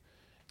around.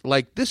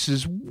 Like, this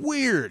is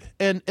weird.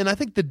 And I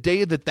think the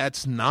day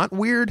that's not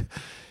weird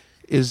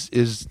is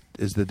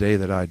the day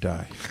that I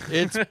die.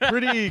 It's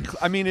pretty,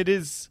 I mean, it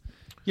is,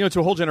 to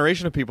a whole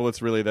generation of people,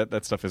 it's really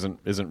that stuff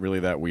isn't really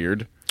that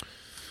weird.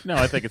 No,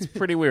 I think it's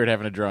pretty weird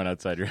having a drone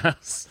outside your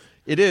house.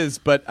 It is,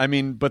 but I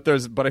mean, but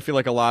I feel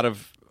like a lot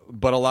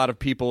of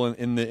people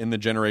in the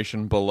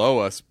generation below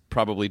us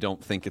probably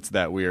don't think it's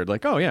that weird.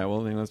 Like, oh yeah,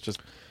 well, it's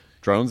just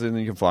drones, and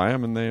you can fly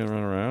them, and they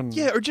run around.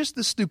 Yeah, or just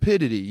the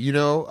stupidity,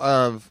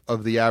 of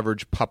the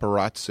average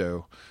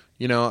paparazzo.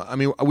 I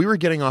mean, we were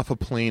getting off a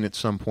plane at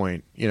some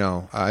point,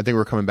 I think we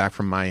were coming back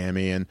from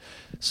Miami, and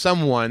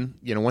someone,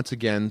 once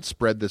again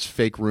spread this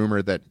fake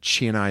rumor that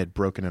she and I had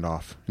broken it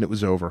off, and it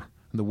was over.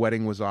 And the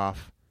wedding was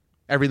off.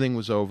 Everything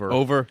was over.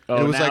 Over.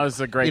 Oh, it was now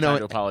is a great time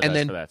to apologize and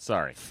then for that.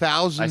 Sorry.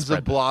 Thousands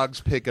of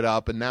blogs pick it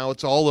up, and now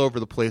it's all over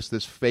the place,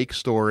 this fake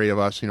story of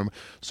us,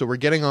 So we're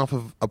getting off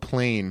of a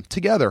plane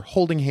together,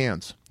 holding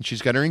hands. And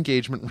she's got her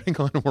engagement ring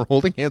on, and we're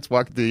holding hands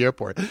walking through the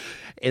airport.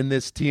 And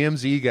this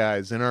TMZ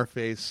guy's in our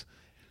face,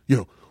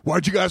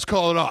 why'd you guys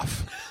call it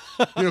off?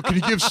 Can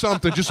you give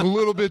something, just a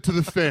little bit to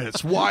the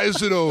fans? Why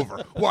is it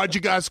over? Why'd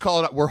you guys call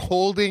it off? We're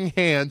holding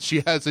hands.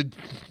 She has a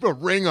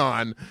ring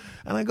on.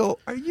 And I go,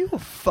 are you a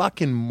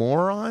fucking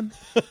moron?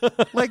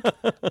 Like,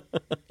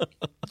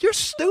 you're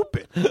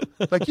stupid.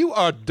 Like, you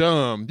are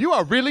dumb. You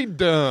are really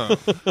dumb.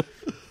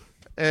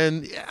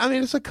 And, I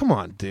mean, it's like, come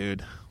on,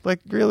 dude. Like,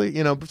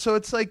 really, so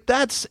it's like,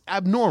 that's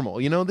abnormal.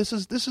 This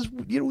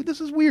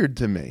is weird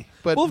to me.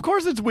 But, well, of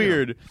course it's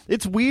weird.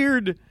 It's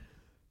weird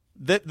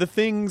that the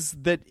things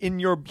that in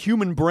your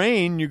human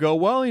brain you go,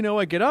 well,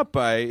 I get up,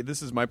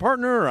 this is my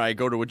partner, I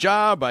go to a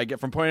job, I get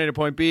from point A to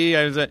point B,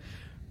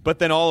 but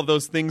then all of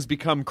those things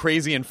become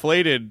crazy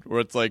inflated,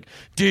 where it's like,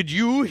 did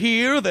you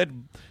hear that?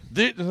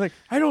 Like,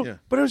 I don't,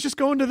 but I was just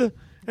going to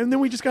and then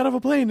we just got off a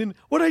plane, and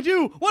what'd I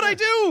do?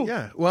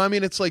 Yeah, well, I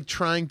mean, it's like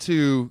trying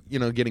to,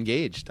 get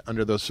engaged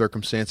under those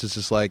circumstances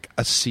is like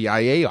a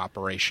CIA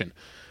operation.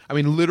 I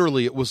mean,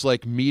 literally, it was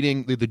like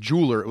meeting the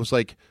jeweler. It was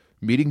like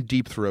meeting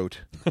Deep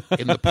Throat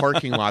in the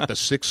parking lot, the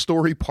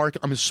 6-story park.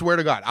 I mean, swear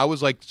to God, I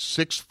was like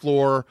 6th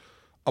floor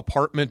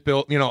apartment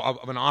built,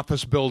 of an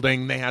office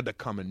building. They had to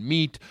come and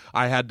meet.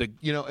 I had to,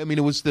 I mean,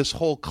 it was this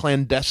whole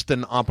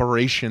clandestine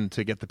operation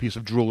to get the piece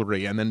of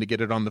jewelry and then to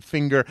get it on the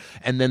finger.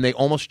 And then they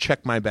almost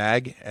checked my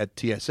bag at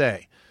TSA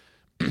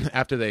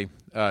after they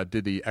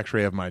did the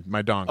X-ray of my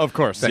donk. Of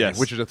course, thing, yes.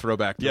 which is a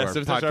throwback to our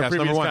that's podcast our previous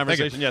number 1.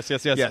 conversation. Yes.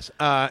 Yes.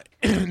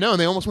 No, and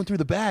they almost went through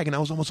the bag, and I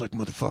was almost like,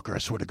 motherfucker, I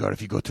swear to God,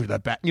 if you go through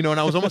that bag. And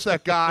I was almost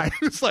that guy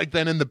who's like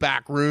then in the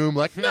back room,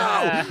 like,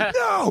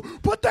 no,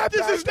 put that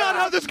This is not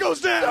how this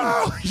goes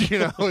down.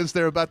 No. As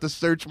they're about to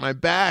search my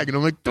bag, and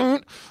I'm like,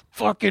 don't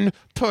fucking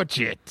touch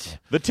it.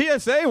 The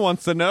TSA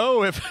wants to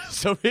know if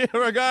Sofia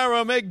Vergara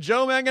will make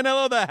Joe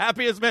Manganiello the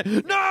happiest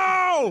man.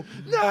 No,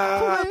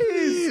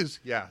 please.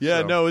 Yeah.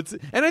 Yeah, so. no, it's,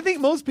 and I think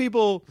most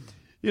people,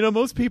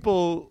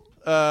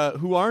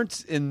 who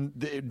aren't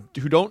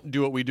who don't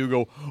do what we do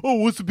go, oh,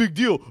 what's the big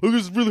deal? Oh,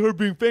 this is really hard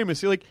being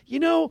famous. You're like,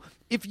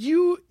 if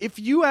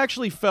you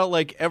actually felt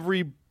like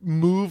every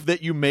move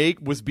that you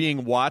make was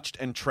being watched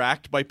and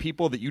tracked by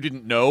people that you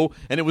didn't know,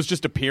 and it was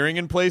just appearing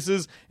in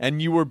places, and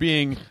you were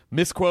being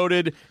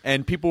misquoted,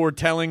 and people were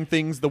telling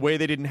things the way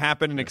they didn't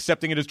happen and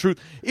accepting it as truth,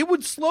 it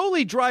would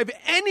slowly drive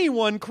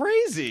anyone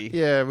crazy.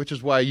 Yeah, which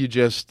is why you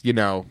just,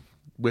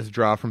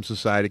 withdraw from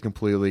society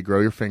completely,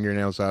 grow your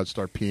fingernails out,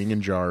 start peeing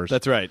in jars.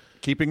 That's right.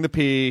 Keeping the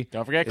pee.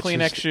 Don't forget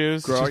Kleenex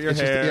shoes. Grow out your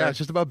hair. It's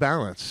just about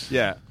balance.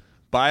 Yeah.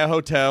 Buy a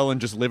hotel and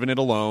just live in it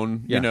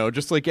alone. Yeah.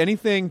 Just like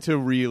anything to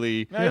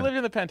really. No, he lived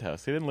in the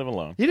penthouse. He didn't live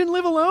alone. He didn't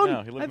live alone?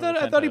 No, he lived in the I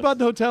thought he penthouse. bought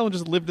the hotel and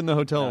just lived in the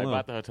hotel No, alone. I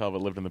bought the hotel,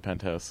 but lived in the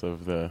penthouse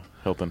of the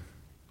Hilton.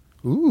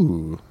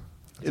 Ooh.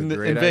 in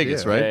great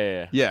Vegas,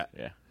 idea. right? Yeah.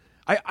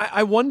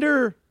 I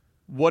wonder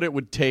what it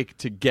would take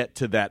to get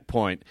to that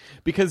point,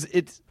 because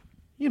it's,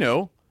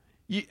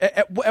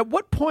 at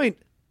what point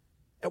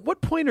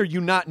are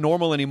you not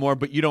normal anymore,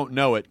 but you don't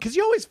know it? Because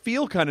you always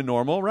feel kind of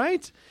normal,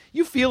 right?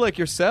 You feel like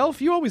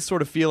yourself. You always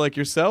sort of feel like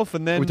yourself,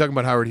 and then Are we talking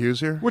about Howard Hughes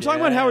here? we're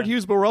talking about Howard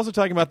Hughes, but we're also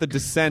talking about the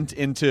descent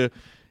into,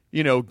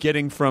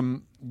 getting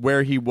from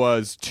where he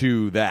was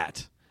to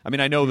that. I mean,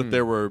 I know that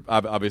there was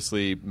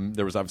obviously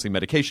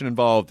medication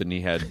involved, and he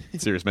had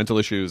serious mental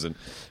issues, and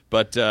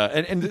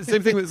the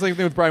same thing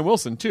with Brian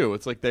Wilson too.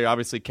 It's like they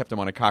obviously kept him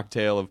on a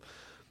cocktail of,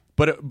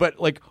 but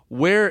like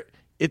where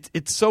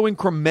it's so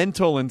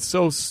incremental and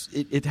so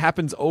it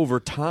happens over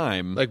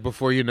time. Like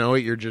before you know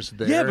it, you're just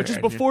there. Yeah, but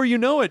just before you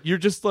know it, you're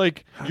just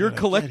like you're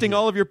collecting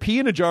all of your pee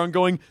in a jar and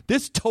going,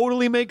 "This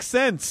totally makes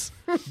sense.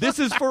 This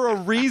is for a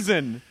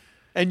reason,"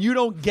 and you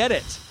don't get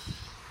it.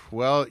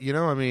 Well,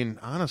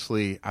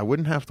 honestly, I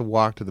wouldn't have to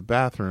walk to the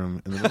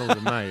bathroom in the middle of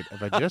the night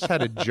if I just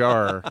had a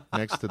jar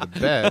next to the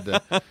bed.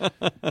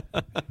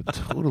 It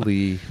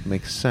totally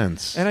makes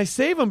sense. And I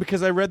save them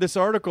because I read this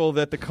article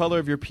that the color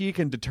of your pee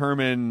can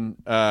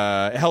determine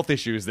health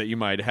issues that you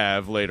might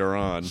have later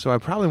on. So I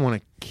probably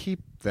want to keep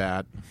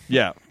that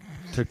Yeah.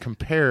 to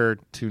compare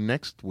to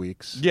next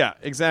week's. Yeah,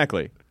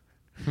 exactly.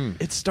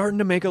 It's starting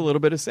to make a little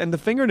bit of sense. And the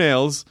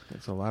fingernails,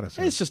 That's a lot of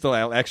sense. it's just a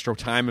little extra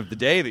time of the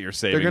day that you're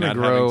saving. They're going to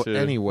not grow having to-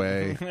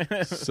 anyway.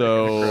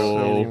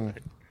 So,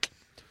 do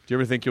you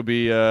ever think you'll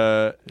be...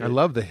 I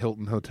love the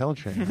Hilton hotel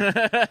chain.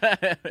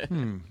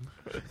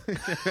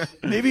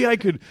 maybe I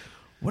could...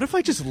 What if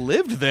I just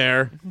lived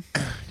there?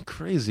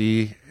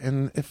 Crazy.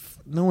 And if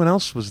no one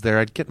else was there,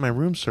 I'd get my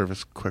room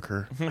service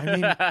quicker. I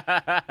mean,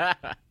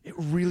 it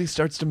really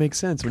starts to make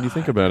sense when you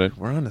think about it.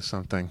 We're onto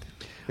something.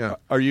 Yeah.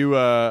 Are you?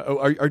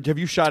 Have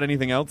you shot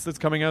anything else that's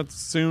coming out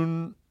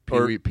soon?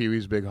 Pee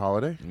Wee's Big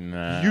Holiday?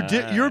 Nah. You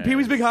did? You're Pee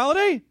Wee's Big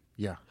Holiday,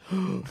 Yeah.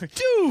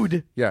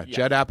 dude. Yeah.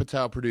 Judd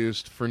Apatow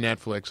produced for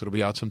Netflix. It'll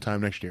be out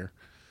sometime next year.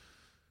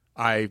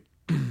 I'm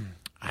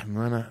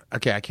gonna...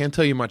 Okay, I can't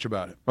tell you much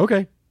about it.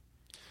 Okay.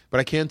 But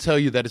I can tell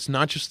you that it's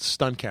not just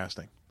stunt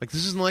casting. Like,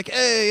 this isn't like,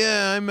 hey,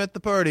 yeah, I'm at the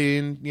party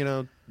and,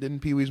 did in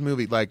Pee Wee's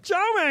movie. Like, Joe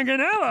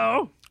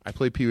Manganiello. I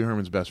play Pee Wee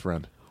Herman's best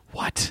friend.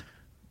 What?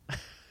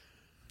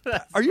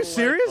 Are you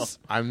serious?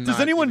 I'm Does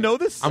not anyone even- know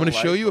this? I'm going to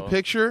show you a Delightful.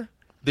 picture.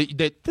 This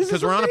Because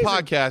is we're on a amazing.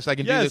 podcast, I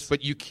can do Yes. this,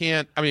 but you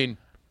can't. I mean,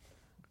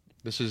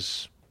 this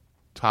is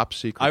top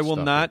secret I will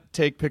stuff. not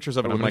take pictures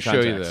of it But I'm with going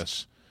my to show you contacts.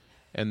 this.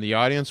 And the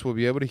audience will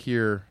be able to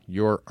hear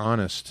your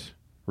honest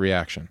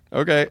reaction.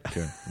 Okay.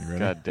 Okay, you ready?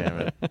 God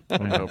damn it.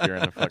 I hope you're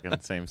in the fucking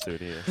same suit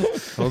here.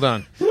 Hold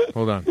on.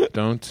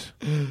 Don't.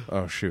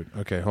 Oh, shoot.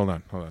 Okay, hold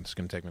on. It's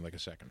going to take me like a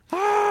second.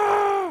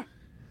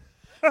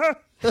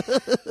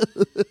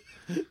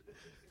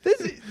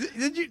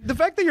 The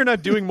fact that you're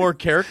not doing more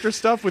character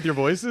stuff with your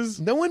voices.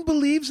 No one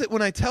believes it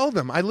when I tell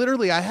them. I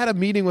had a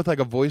meeting with like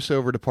a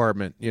voiceover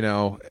department,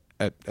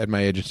 at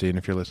my agency, and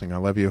if you're listening, I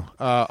love you.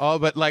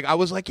 But like I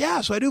was like,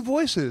 yeah, so I do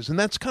voices, and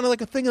that's kind of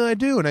like a thing that I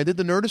do. And I did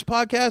the Nerdist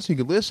podcast, and you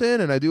could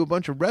listen, and I do a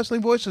bunch of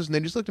wrestling voices, and they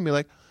just looked at me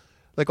like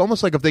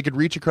almost like if they could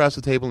reach across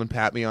the table and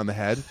pat me on the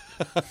head.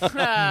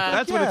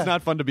 That's when it's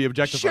not fun to be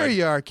objectified. Sure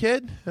you are,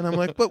 kid. And I'm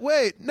like, but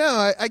wait,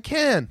 no, I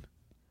can.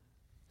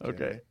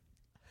 Okay.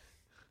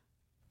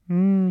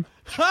 Holy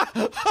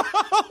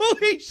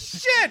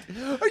shit!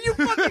 Are you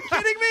fucking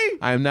kidding me?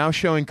 I am now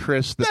showing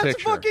Chris the That's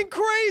picture. fucking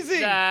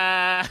crazy.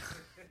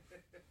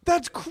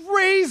 That's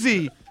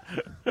crazy.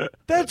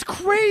 That's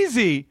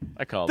crazy.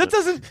 I called That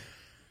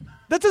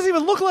it. doesn't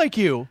even look like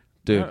you.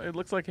 Dude. No, it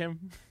looks like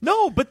him.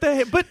 No, but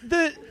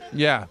the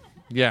Yeah.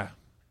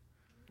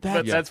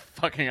 But that's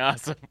fucking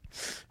awesome.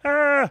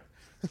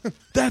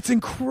 that's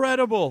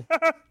incredible.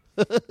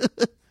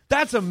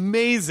 That's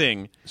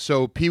amazing.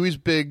 So Pee-wee's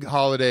Big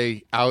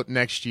Holiday out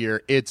next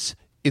year. It's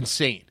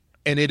insane.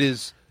 And it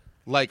is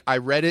like I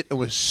read it and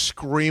was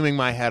screaming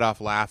my head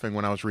off laughing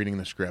when I was reading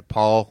the script.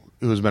 Paul,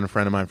 who has been a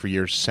friend of mine for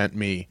years, sent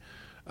me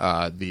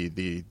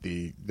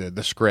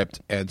the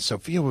script, and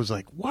Sophia was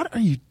like, "What are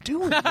you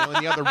doing?" in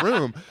the other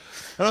room,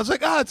 and I was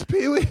like, "Oh, it's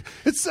Pee-wee.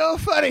 It's so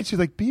funny." She's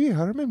like, "Pee Wee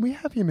Herman, we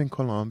have him in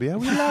Colombia.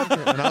 We love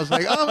him." And I was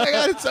like, "Oh my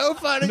god, it's so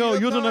funny." No,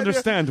 you don't idea.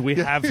 understand. We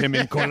have him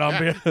in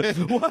Colombia.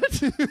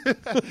 What?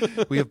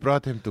 We have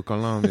brought him to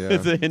Colombia.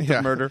 It's a hint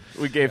of murder.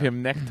 We gave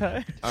him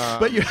necktie.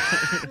 But you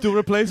to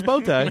replace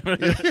bow tie.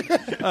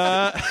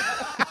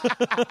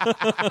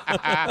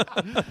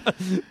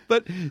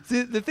 But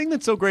see, the thing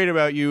that's so great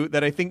about you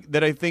that I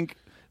think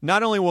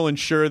not only will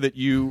ensure that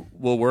you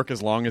will work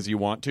as long as you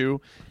want to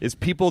is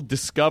people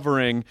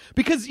discovering,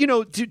 because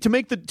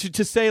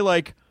to say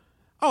like,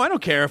 oh, I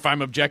don't care if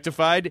I'm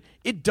objectified,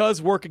 it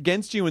does work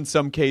against you in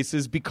some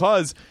cases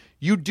because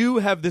you do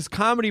have this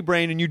comedy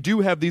brain and you do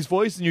have these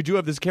voices and you do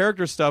have this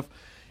character stuff,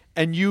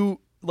 and you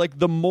like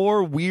the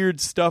more weird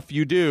stuff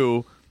you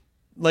do,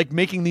 like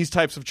making these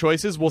types of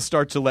choices will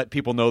start to let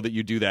people know that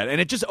you do that,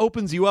 and it just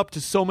opens you up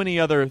to so many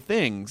other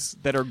things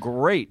that are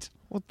great.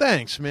 Well,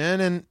 thanks, man.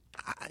 And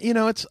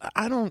it's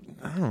I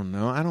don't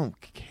know. I don't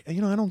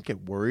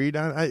get worried.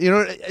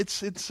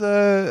 It's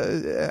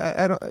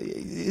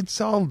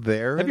all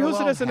there. Have you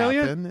hosted SNL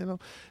yet?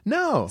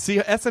 No. See,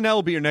 SNL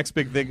will be your next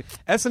big thing.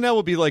 SNL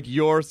will be like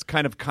your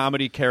kind of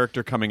comedy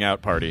character coming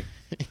out party.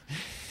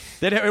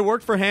 It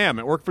worked for Hamm.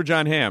 It worked for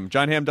John Hamm.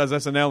 John Hamm does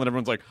SNL, and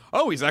everyone's like,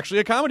 "Oh, he's actually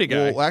a comedy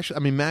guy." Well, actually, I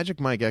mean, Magic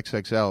Mike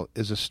XXL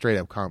is a straight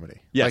up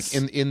comedy. Yes,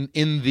 like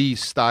in the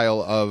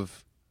style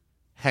of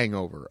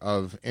Hangover,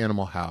 of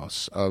Animal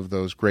House, of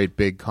those great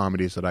big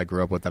comedies that I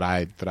grew up with that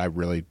I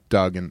really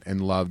dug and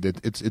loved.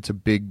 It's a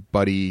big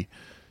buddy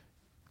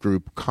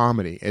group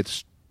comedy.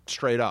 It's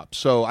straight up.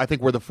 So I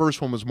think where the first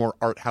one was more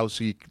art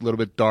housey, a little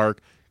bit dark,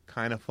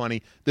 kind of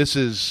funny. This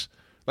is.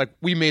 Like,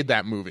 we made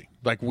that movie.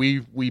 Like, we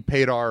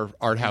paid our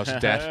art house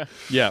debt.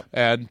 Yeah.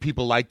 And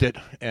people liked it,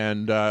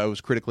 and it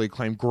was critically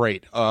acclaimed.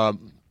 Great.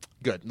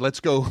 Good. Let's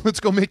go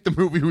make the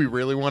movie we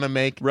really want to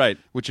make. Right.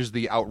 Which is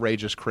the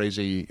outrageous,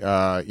 crazy,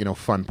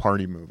 fun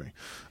party movie.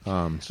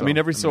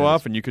 Every so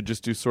often you could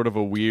just do sort of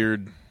a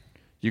weird...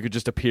 You could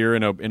just appear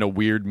in a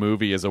weird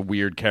movie as a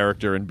weird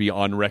character and be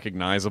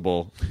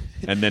unrecognizable,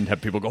 and then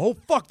have people go, "Oh,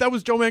 fuck, that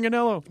was Joe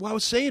Manganiello." Well, I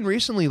was saying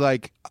recently,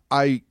 like,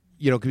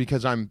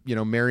 because I'm,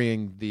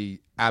 marrying the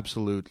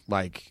absolute,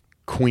 like,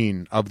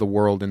 queen of the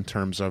world in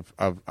terms of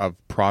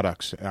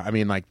products. I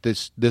mean, like,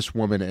 this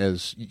woman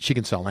she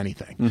can sell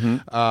anything.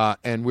 Mm-hmm.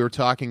 And we were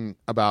talking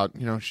about,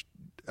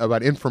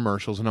 about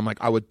infomercials, and I'm like,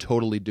 I would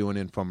totally do an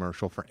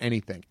infomercial for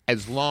anything,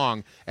 as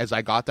long as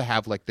I got to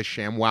have, like, the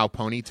ShamWow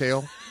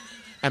ponytail,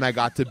 and I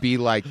got to be,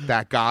 like,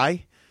 that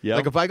guy. Yep.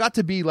 Like, if I got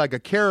to be, like, a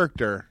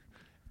character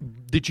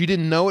that you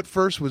didn't know at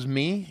first was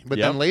me, but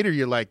then later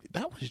you're like,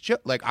 that was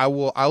just like,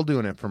 I'll do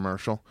an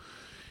infomercial.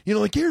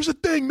 Like, here's the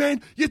thing,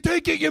 man. You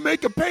take it, you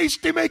make a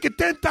paste, you make it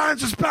 10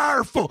 times as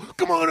powerful.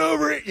 Come on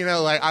over it.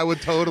 Like, I would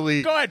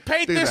totally go ahead,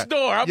 paint this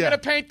door. I'm going to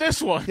paint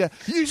this one. Yeah,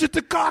 use it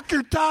to caulk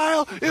your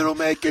tile. It'll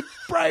make it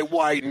bright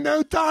white in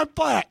no time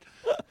flat.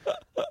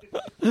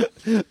 I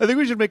think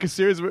we should make a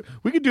series.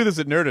 We could do this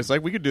at Nerdist.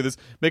 Like, we could do this.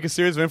 Make a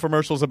series of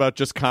infomercials about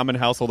just common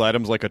household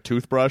items like a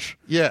toothbrush.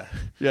 Yeah.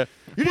 You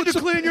need to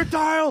clean your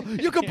tile.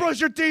 You can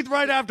brush your teeth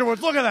right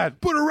afterwards. Look at that.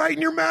 Put it right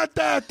in your mouth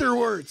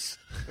afterwards.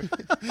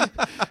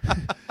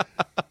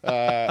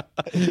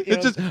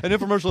 It's just an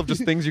infomercial of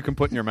just things you can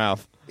put in your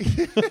mouth.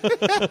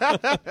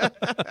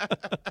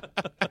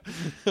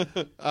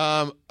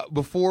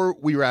 Before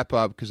we wrap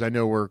up, because I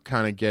know we're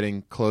kind of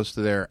getting close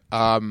to there,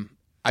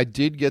 I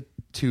did get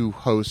to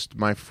host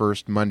my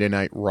first Monday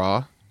Night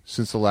Raw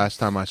since the last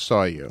time I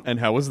saw you. And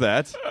how was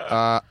that?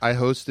 I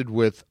hosted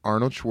with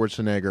Arnold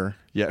Schwarzenegger.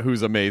 Yeah,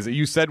 who's amazing.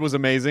 You said was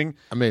amazing.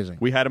 Amazing.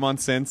 We had him on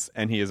since,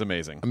 and he is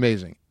amazing.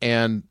 Amazing.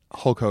 And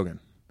Hulk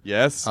Hogan.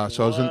 Yes. So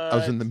I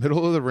was in the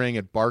middle of the ring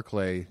at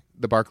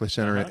the Barclays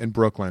Center in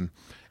Brooklyn,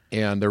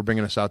 and they were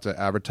bringing us out to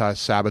advertise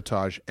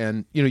Sabotage.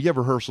 And you have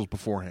rehearsals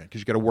beforehand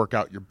because you got to work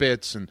out your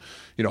bits, and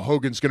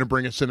Hogan's going to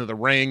bring us into the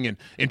ring and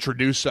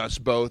introduce us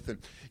both. And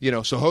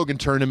so Hogan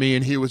turned to me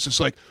and he was just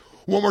like,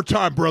 "One more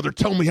time, brother,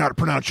 tell me how to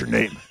pronounce your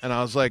name." And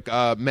I was like,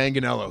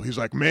 Manganiello. He's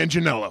like,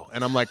 Manganiello.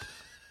 And I'm like,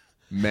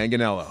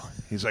 Manganiello.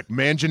 He's like,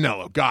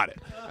 Manganiello. Got it.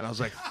 And I was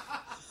like,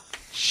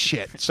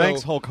 shit. So,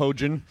 thanks, Hulk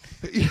Hogan.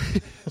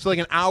 So like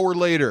an hour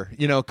later,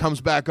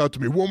 comes back up to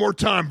me, "One more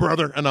time,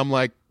 brother." And I'm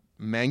like,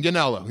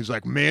 Manganiello. He's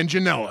like,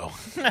 Manganiello.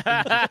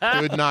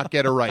 Could not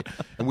get it right.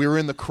 And we were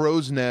in the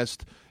crow's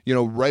nest,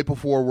 right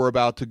before we're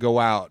about to go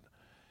out.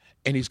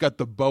 And he's got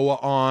the boa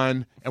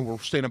on, and we're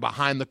standing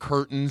behind the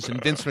curtains,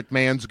 and Vince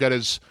McMahon's got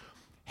his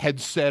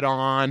headset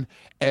on,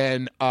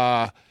 and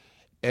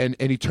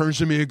he turns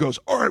to me and goes,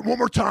 "All right, one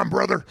more time,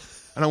 brother."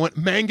 And I went,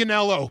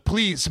 Manganiello,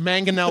 please,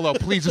 Manganiello,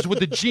 please. It's with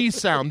the G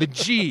sound, the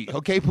G,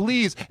 okay,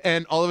 please.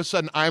 And all of a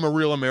sudden, I'm a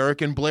Real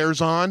American blares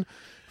on,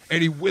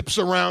 and he whips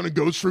around and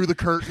goes through the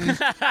curtain,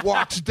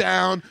 walks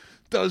down,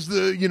 does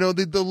the,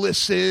 the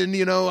listen,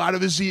 out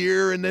of his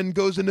ear, and then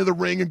goes into the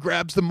ring and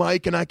grabs the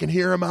mic, and I can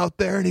hear him out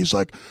there, and he's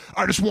like,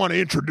 I just want to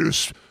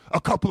introduce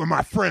a couple of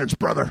my friends,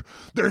 brother.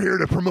 They're here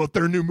to promote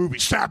their new movie,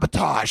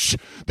 Sabotage,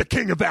 the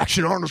king of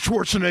action, Arnold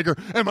Schwarzenegger,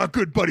 and my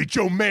good buddy,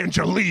 Joe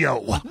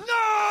Manganiello.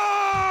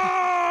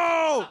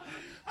 No!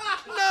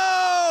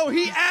 No!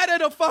 He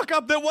added a fuck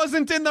up that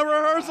wasn't in the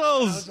rehearsals.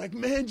 I was like,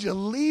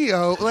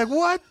 Manganiello? Like,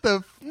 what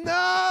the?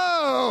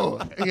 No!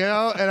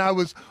 And I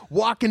was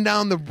walking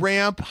down the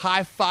ramp,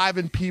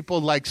 high-fiving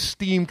people, like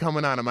steam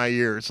coming out of my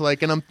ears.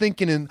 Like, and I'm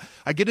thinking, and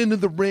I get into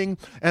the ring,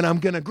 and I'm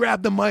going to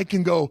grab the mic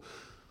and go,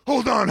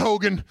 hold on,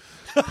 Hogan.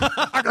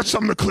 I got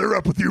something to clear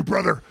up with you,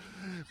 brother.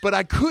 But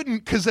I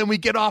couldn't, because then we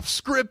get off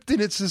script and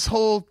it's this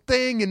whole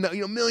thing and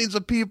millions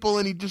of people,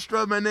 and he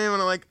destroyed my name,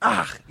 and I'm like,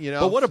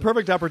 But what a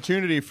perfect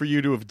opportunity for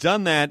you to have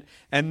done that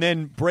and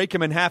then break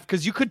him in half,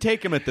 because you could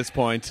take him at this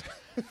point,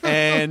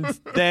 and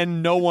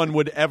then no one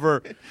would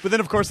ever. But then,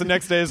 of course, the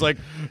next day is like,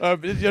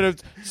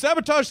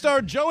 Sabotage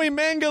star Joey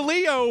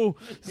Manganiello,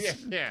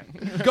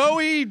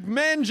 Goey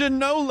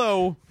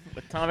Manganiello.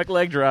 Atomic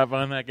leg drop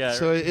on that guy.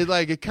 So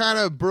it kind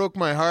of broke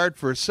my heart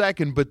for a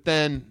second, but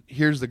then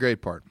here's the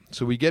great part.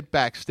 So we get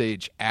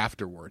backstage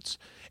afterwards,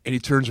 and he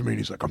turns to me and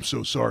he's like, I'm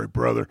so sorry,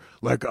 brother.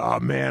 Like,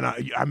 oh, man,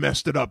 I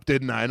messed it up,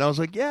 didn't I? And I was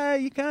like, yeah,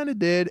 you kind of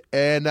did.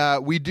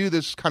 And we do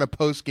this kind of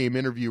post-game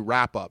interview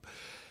wrap-up.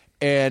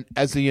 And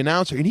as the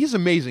announcer, and he's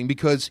amazing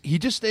because he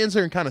just stands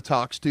there and kind of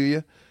talks to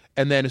you,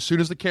 and then as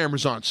soon as the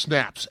camera's on,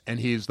 snaps, and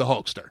he's the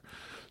Hulkster.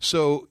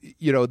 So,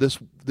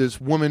 this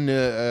woman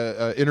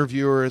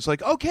interviewer is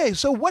like, okay,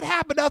 so what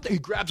happened out there? He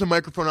grabs a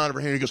microphone out of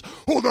her hand and he goes,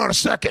 hold on a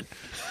second.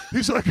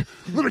 He's like,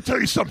 let me tell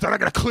you something. I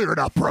got to clear it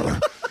up,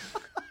 brother.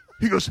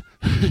 He goes,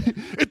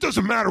 it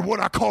doesn't matter what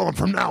I call him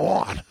from now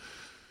on.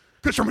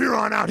 Because from here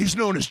on out, he's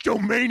known as Joe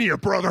Mania,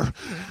 brother.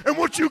 And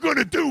what you going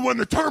to do when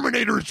the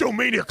Terminator and Joe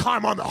Mania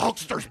climb on the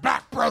Hulkster's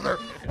back, brother?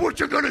 What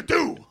you going to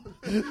do?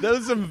 That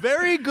was some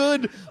very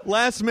good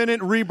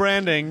last-minute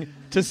rebranding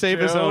to save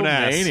his own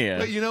ass. Mania.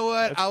 But you know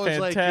what? That's I was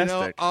fantastic.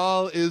 like,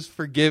 all is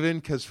forgiven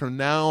because from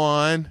now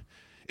on,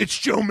 it's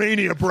Joe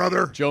Mania,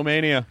 brother. Joe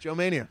Mania. Joe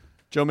Mania.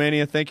 Joe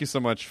Mania, thank you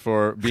so much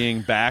for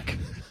being back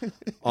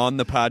on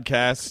the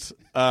podcast.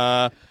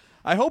 I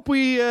hope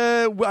we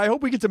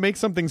get to make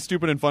something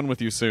stupid and fun with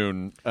you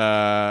soon.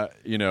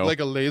 Like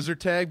a laser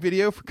tag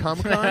video for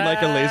Comic-Con?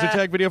 Like a laser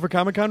tag video for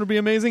Comic-Con would be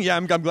amazing. Yeah,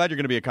 I'm glad you're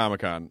going to be at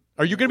Comic-Con.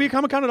 Are you going to be at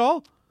Comic-Con at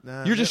all?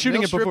 Nah, you're just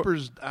shooting male it before.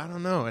 Strippers, I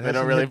don't know. They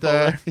don't really pull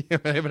I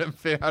haven't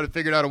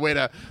figured out a way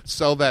to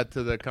sell that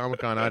to the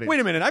Comic-Con audience.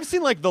 Wait a minute. I've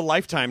seen like the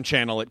Lifetime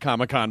channel at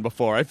Comic-Con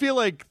before. I feel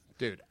like...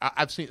 Dude,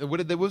 I've seen...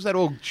 What was that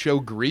old show,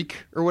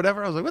 Greek or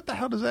whatever? I was like, what the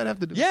hell does that have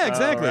to do with Yeah,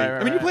 exactly.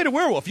 right, I mean, you played a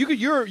werewolf.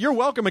 You're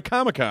welcome at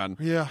Comic-Con.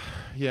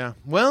 Yeah.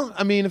 Well,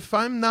 I mean, if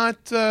I'm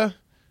not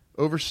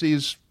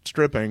overseas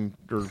stripping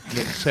or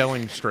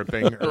selling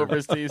stripping or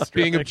Overseas being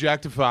stripping.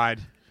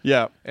 objectified...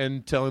 Yeah.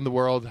 And telling the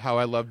world how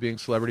I love being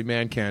celebrity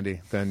man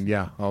candy, then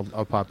yeah,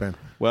 I'll pop in.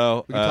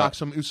 Well, We can talk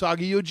some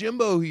Usagi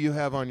Yojimbo, who you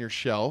have on your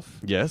shelf,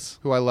 yes.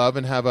 who I love,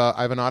 and I have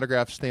an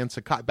autographed Stan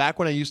Sakai. Back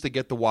when I used to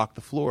get to walk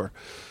the floor,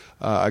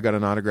 I got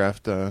an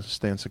autographed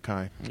Stan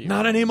Sakai.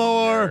 Not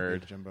anymore.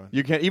 Nerd. Jimbo.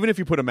 You can't. Even if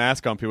you put a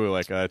mask on, people are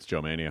like, "It's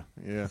Joe Mania."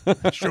 Yeah,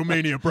 Joe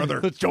Mania,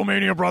 brother. It's Joe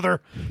Mania, brother.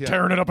 Yeah.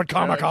 Tearing it up at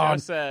Comic-Con.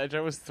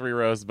 Joe was 3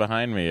 rows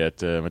behind me at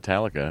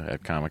Metallica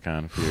at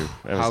Comic-Con.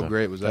 How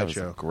great was that was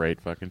show? a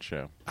great fucking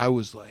show. I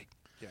was like,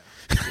 yeah.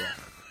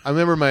 I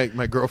remember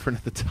my girlfriend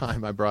at the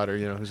time. I brought her,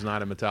 who's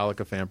not a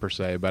Metallica fan per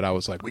se, but I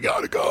was like, we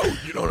gotta go.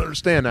 You don't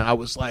understand. And I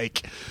was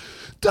like,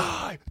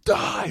 die,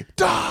 die,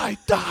 die,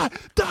 die,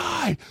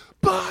 die.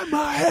 By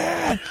my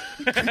hand,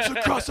 creeps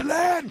across the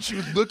land. She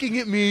was looking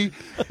at me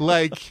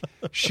like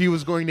she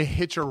was going to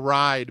hitch a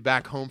ride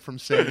back home from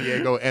San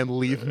Diego and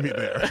leave me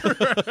there.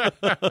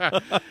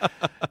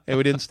 And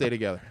we didn't stay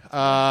together.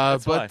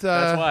 That's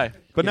why.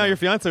 But now your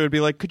fiance would be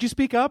like, "Could you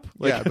speak up?"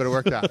 Like, Yeah, but it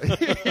worked out.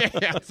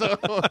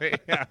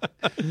 Yeah.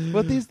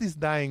 What is this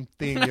dying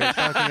thing you're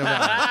talking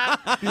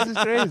about? This is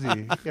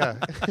crazy. Yeah.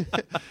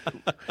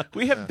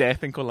 We have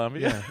death in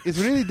Colombia. Yeah. It's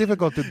really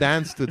difficult to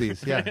dance to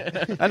this.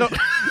 Yeah. I don't.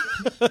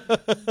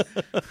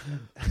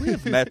 We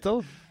have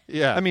metal.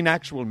 Yeah. I mean,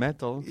 actual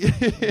metal. Yeah,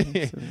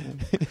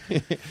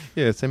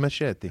 it's a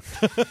machete.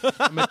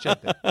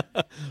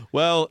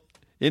 Well,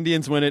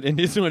 Indians win it.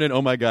 Indians win it.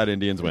 Oh my God,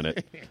 Indians win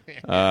it.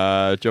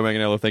 Joe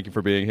Manganiello, thank you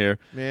for being here.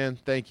 Man,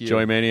 thank you.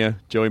 Joey Mania,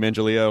 Joey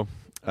Manganiello.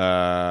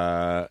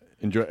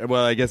 Enjoy.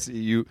 Well, I guess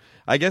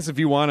if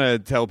you want to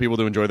tell people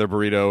to enjoy their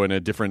burrito in a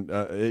different,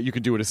 you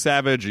could do it as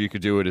Savage, or you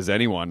could do it as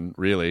anyone,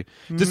 really.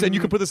 Just and you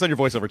can put this on your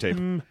voiceover tape.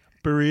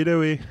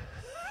 Burrito-y.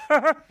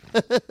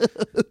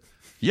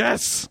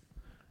 Yes.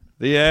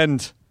 The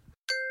end.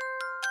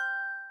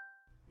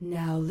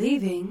 Now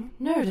leaving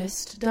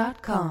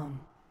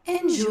Nerdist.com.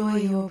 Enjoy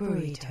your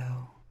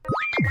burrito.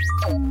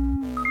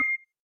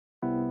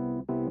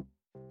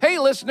 Hey,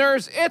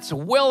 listeners, it's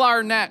Will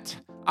Arnett.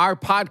 Our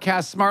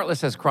podcast,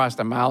 Smartless, has crossed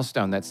a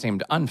milestone that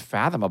seemed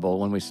unfathomable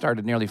when we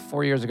started nearly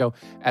 4 years ago,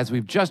 as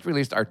we've just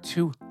released our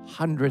 200th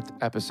 100th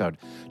episode.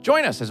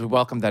 Join us as we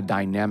welcome the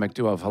dynamic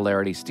duo of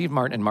hilarity, Steve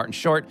Martin and Martin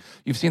Short.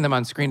 You've seen them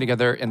on screen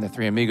together in The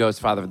Three Amigos,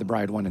 Father of the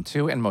Bride 1 and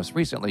 2, and most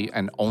recently,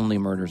 and Only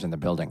Murders in the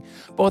Building.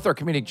 Both are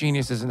comedic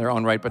geniuses in their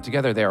own right, but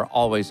together they are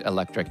always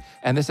electric.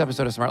 And this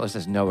episode of Smartless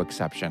is no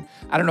exception.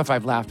 I don't know if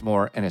I've laughed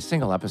more in a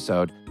single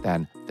episode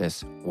than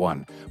this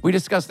one. We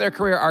discuss their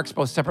career arcs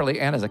both separately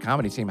and as a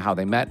comedy team, how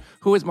they met,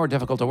 who is more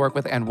difficult to work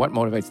with, and what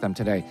motivates them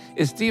today.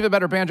 Is Steve a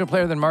better banjo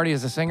player than Marty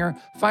as a singer?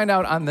 Find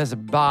out on this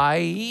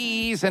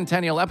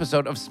bicentennial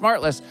episode of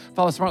Smartless.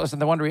 Follow Smartless in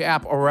the Wondery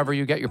app or wherever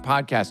you get your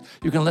podcasts.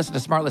 You can listen to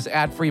Smartless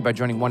ad-free by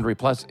joining Wondery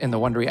Plus in the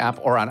Wondery app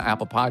or on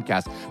Apple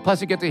Podcasts.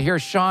 Plus, you get to hear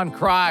Sean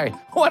cry.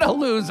 What a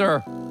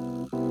loser.